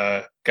we've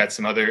got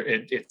some other.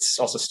 It's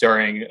also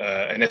starring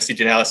Anesti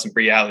Janalis and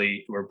Brie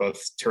Alley, who are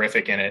both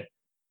terrific in it.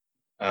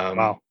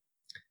 Wow.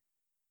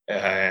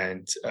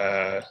 And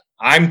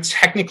I'm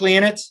technically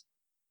in it,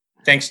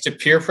 thanks to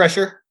peer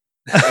pressure.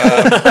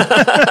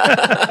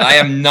 I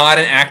am not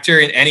an actor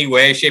in any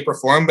way, shape, or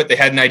form, but they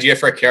had an idea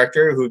for a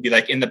character who would be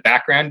like in the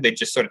background. They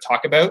just sort of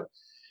talk about,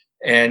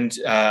 and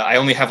I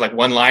only have like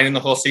 1 line in the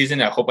whole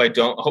season. I hope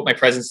my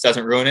presence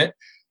doesn't ruin it.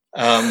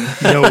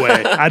 No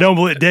way. I don't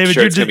believe David.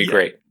 Sure, it's gonna be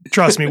great.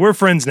 Trust me, we're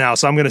friends now,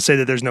 so I'm going to say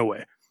that there's no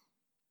way.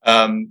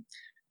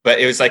 But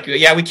it was like,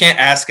 yeah, we can't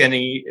ask an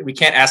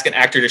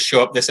actor to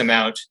show up this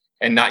amount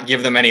and not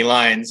give them any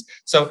lines.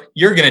 So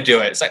you're going to do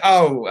it. It's like,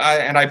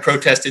 and I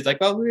protested like,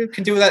 well, we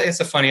can do that.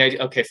 It's a funny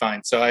idea. Okay,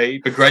 fine. So I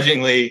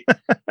begrudgingly,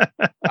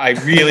 I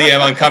really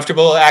am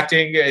uncomfortable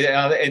acting.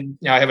 And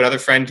I have another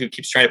friend who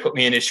keeps trying to put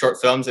me in his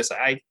short films. It's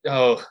like,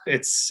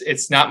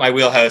 it's not my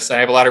wheelhouse. I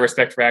have a lot of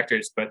respect for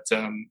actors, but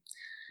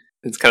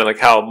it's kind of like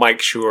how Mike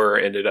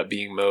Schur ended up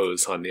being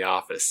Mose on The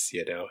Office.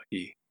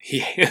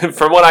 He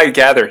from what I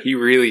gather, he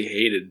really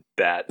hated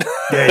that.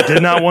 Yeah, he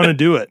did not want to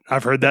do it.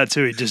 I've heard that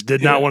too. He just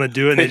did not want to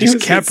do it, and they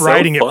just kept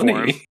writing it for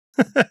him.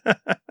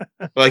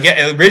 Well,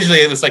 yeah,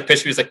 originally it was like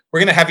pitched. It was like, we're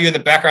going to have you in the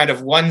background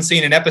of 1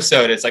 scene an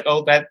episode. It's like,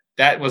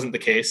 that wasn't the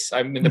case.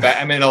 I'm in the back.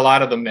 I'm in a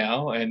lot of them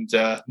now, and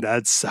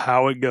that's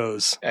how it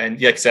goes.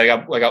 And yeah, like I said,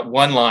 I got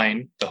 1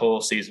 line the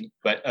whole season,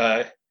 but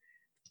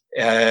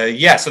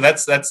yeah. So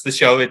that's the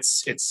show.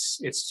 It's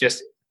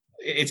just.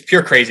 It's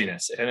pure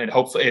craziness, and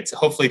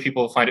hopefully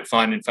people find it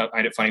fun and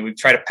find it funny. We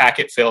try to pack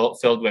it filled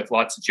with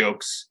lots of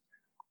jokes,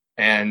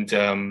 and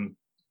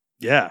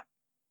yeah.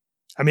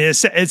 I mean,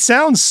 it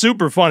sounds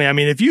super funny. I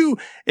mean,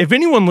 if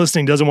anyone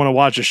listening doesn't want to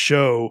watch a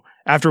show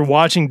after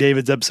watching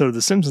David's episode of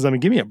The Simpsons, I mean,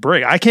 give me a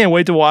break. I can't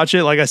wait to watch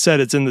it. Like I said,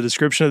 it's in the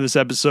description of this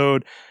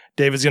episode.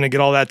 David's going to get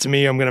all that to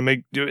me. I'm going to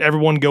make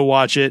everyone go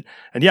watch it.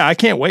 And yeah, I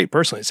can't wait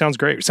personally. It sounds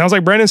great. It sounds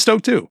like Brandon's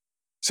stoked too.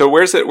 So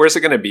where's it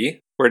going to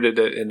be? Where did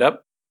it end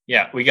up?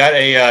 Yeah, we got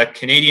a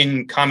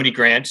Canadian comedy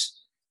grant,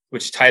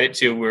 which tied it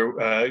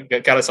to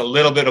got us a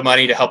little bit of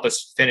money to help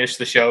us finish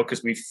the show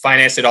because we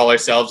financed it all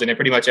ourselves, and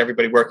pretty much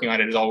everybody working on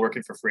it is all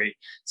working for free.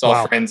 It's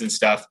all friends and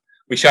stuff.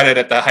 We shot it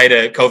at the height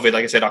of COVID,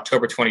 like I said,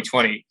 October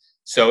 2020.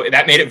 So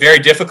that made it very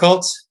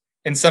difficult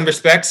in some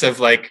respects of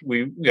like,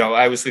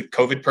 I was the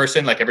COVID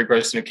person, like every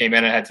person who came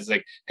in, I had to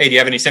like, hey, do you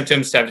have any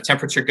symptoms? To have a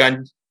temperature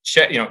gun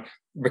check,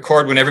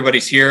 record when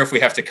everybody's here if we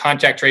have to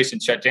contact trace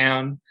and shut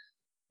down.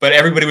 But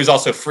everybody was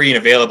also free and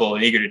available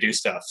and eager to do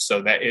stuff.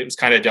 So that it was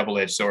kind of a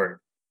double-edged sword.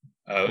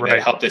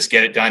 That helped us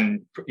get it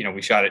done.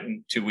 We shot it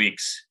in 2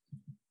 weeks.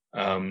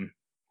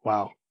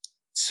 Wow.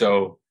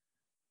 So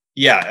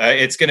yeah,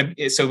 it's going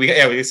to, so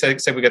we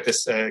said we got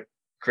this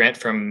grant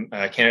from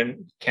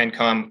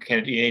CanCom,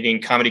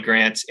 Canadian Comedy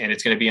Grant, and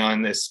it's going to be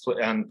on this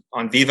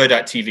on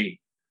Viva.tv.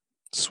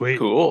 Sweet.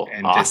 Cool.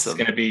 And awesome. It's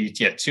going to be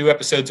 2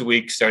 episodes a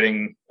week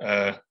starting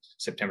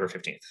September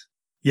 15th.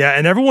 Yeah,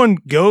 and everyone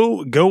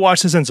go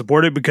watch this and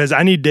support it because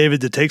I need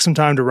David to take some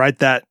time to write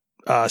that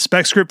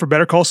spec script for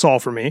Better Call Saul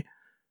for me.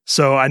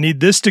 So I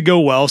need this to go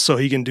well so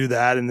he can do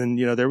that. And then,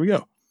 there we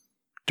go.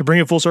 To bring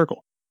it full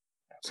circle.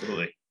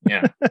 Absolutely.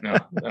 Yeah. No.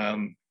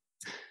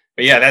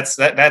 But yeah, that's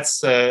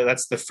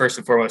the first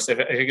and foremost.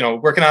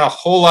 Working on a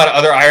whole lot of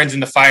other irons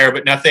in the fire,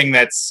 but nothing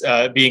that's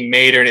being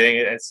made or anything.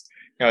 It's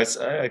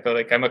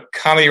I'm a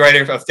comedy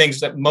writer of things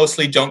that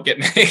mostly don't get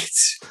made.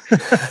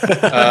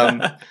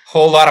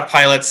 Whole lot of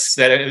pilots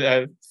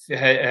that have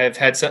had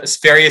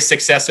various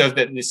success of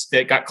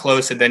that got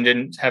close and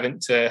then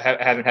haven't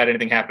had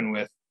anything happen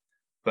with.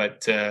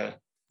 But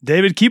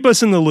David, keep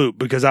us in the loop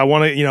because I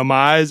want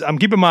to, I'm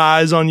keeping my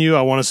eyes on you.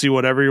 I want to see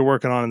whatever you're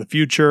working on in the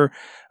future.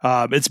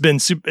 It's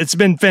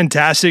been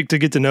fantastic to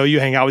get to know you,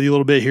 hang out with you a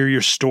little bit, hear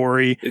your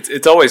story.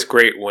 It's always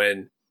great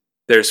when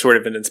there's sort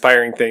of an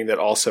inspiring thing that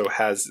also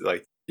has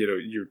like,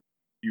 you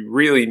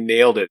really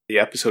nailed it. The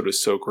episode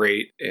was so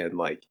great and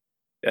like,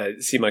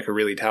 it seemed like a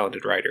really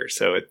talented writer.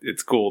 So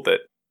it's cool that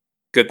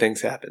good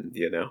things happen,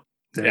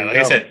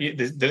 I said,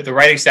 the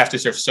writing staff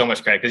deserves so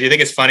much credit because you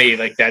think it's funny,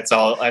 like that's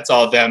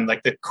all them.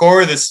 Like the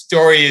core of the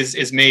story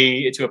is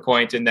me to a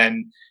point, and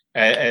then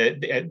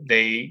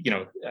they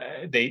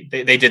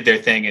did their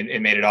thing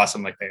and made it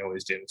awesome like they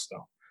always do.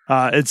 So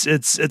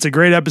it's a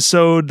great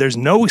episode. There's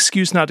no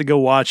excuse not to go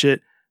watch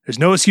it. There's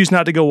no excuse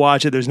not to go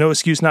watch it. There's no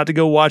excuse not to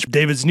go watch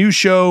David's new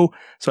show.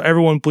 So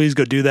everyone, please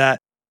go do that.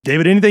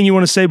 David, anything you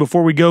want to say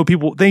before we go?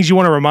 Things you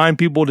want to remind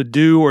people to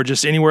do, or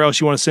just anywhere else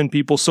you want to send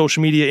people,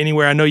 social media,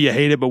 anywhere. I know you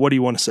hate it, but what do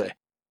you want to say?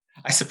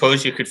 I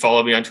suppose you could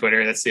follow me on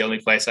Twitter. That's the only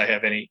place I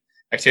have any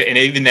activity. And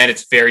even then,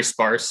 it's very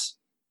sparse.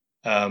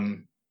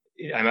 I'm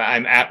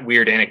at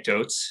Weird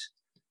Anecdotes.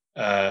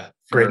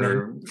 Great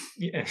name.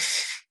 Yeah.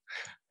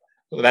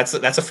 Well, that's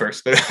a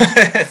first, but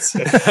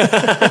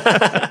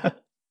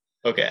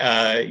okay.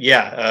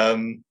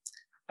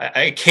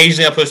 I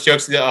occasionally I'll post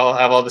jokes. I'll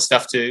have all the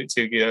stuff to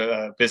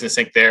Business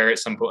Inc. there at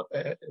some point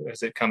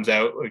as it comes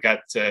out. We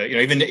got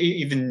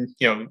even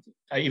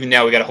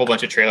now we got a whole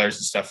bunch of trailers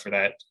and stuff for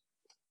that.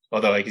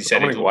 Although, like you said,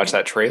 I'm going to watch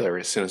that trailer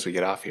as soon as we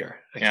get off here.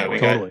 We got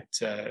like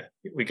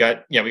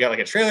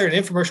a trailer, an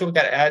infomercial. We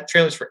got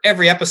trailers for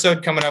every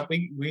episode coming up.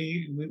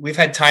 We've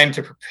had time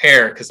to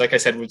prepare because, like I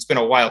said, it's been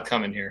a while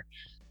coming here.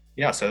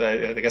 Yeah, so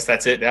I guess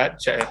that's it.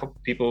 I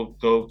hope people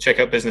go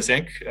check out Business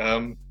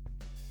Inc.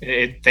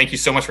 Thank you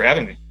so much for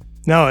having me.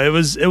 No, it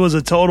was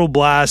a total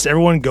blast.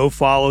 Everyone go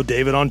follow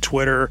David on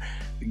Twitter.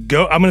 I'm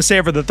going to say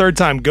it for the third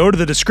time. Go to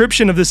the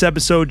description of this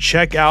episode.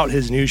 Check out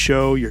his new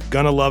show. You're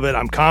going to love it.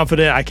 I'm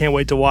confident. I can't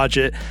wait to watch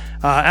it.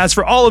 As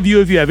for all of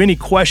you, if you have any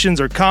questions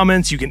or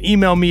comments, you can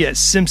email me at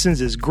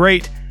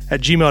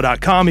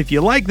simpsonsisgreat@gmail.com. If you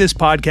like this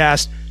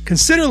podcast,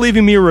 consider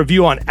leaving me a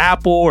review on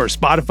Apple or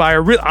Spotify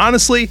or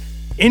honestly,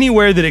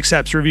 anywhere that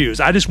accepts reviews.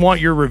 I just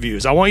want your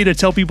reviews. I want you to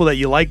tell people that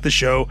you like the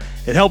show.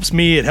 It helps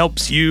me. It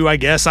helps you, I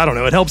guess. I don't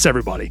know. It helps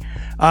everybody.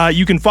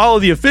 You can follow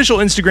the official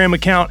Instagram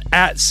account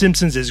at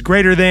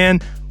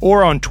 @SimpsonsIsGreaterThan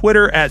or on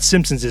Twitter at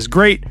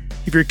 @SimpsonsIsGreat.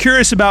 If you're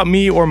curious about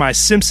me or my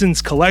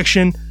Simpsons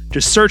collection,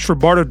 just search for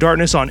Bart of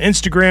Darkness on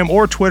Instagram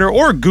or Twitter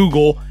or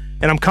Google,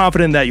 and I'm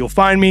confident that you'll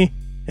find me,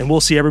 and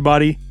we'll see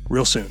everybody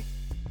real soon.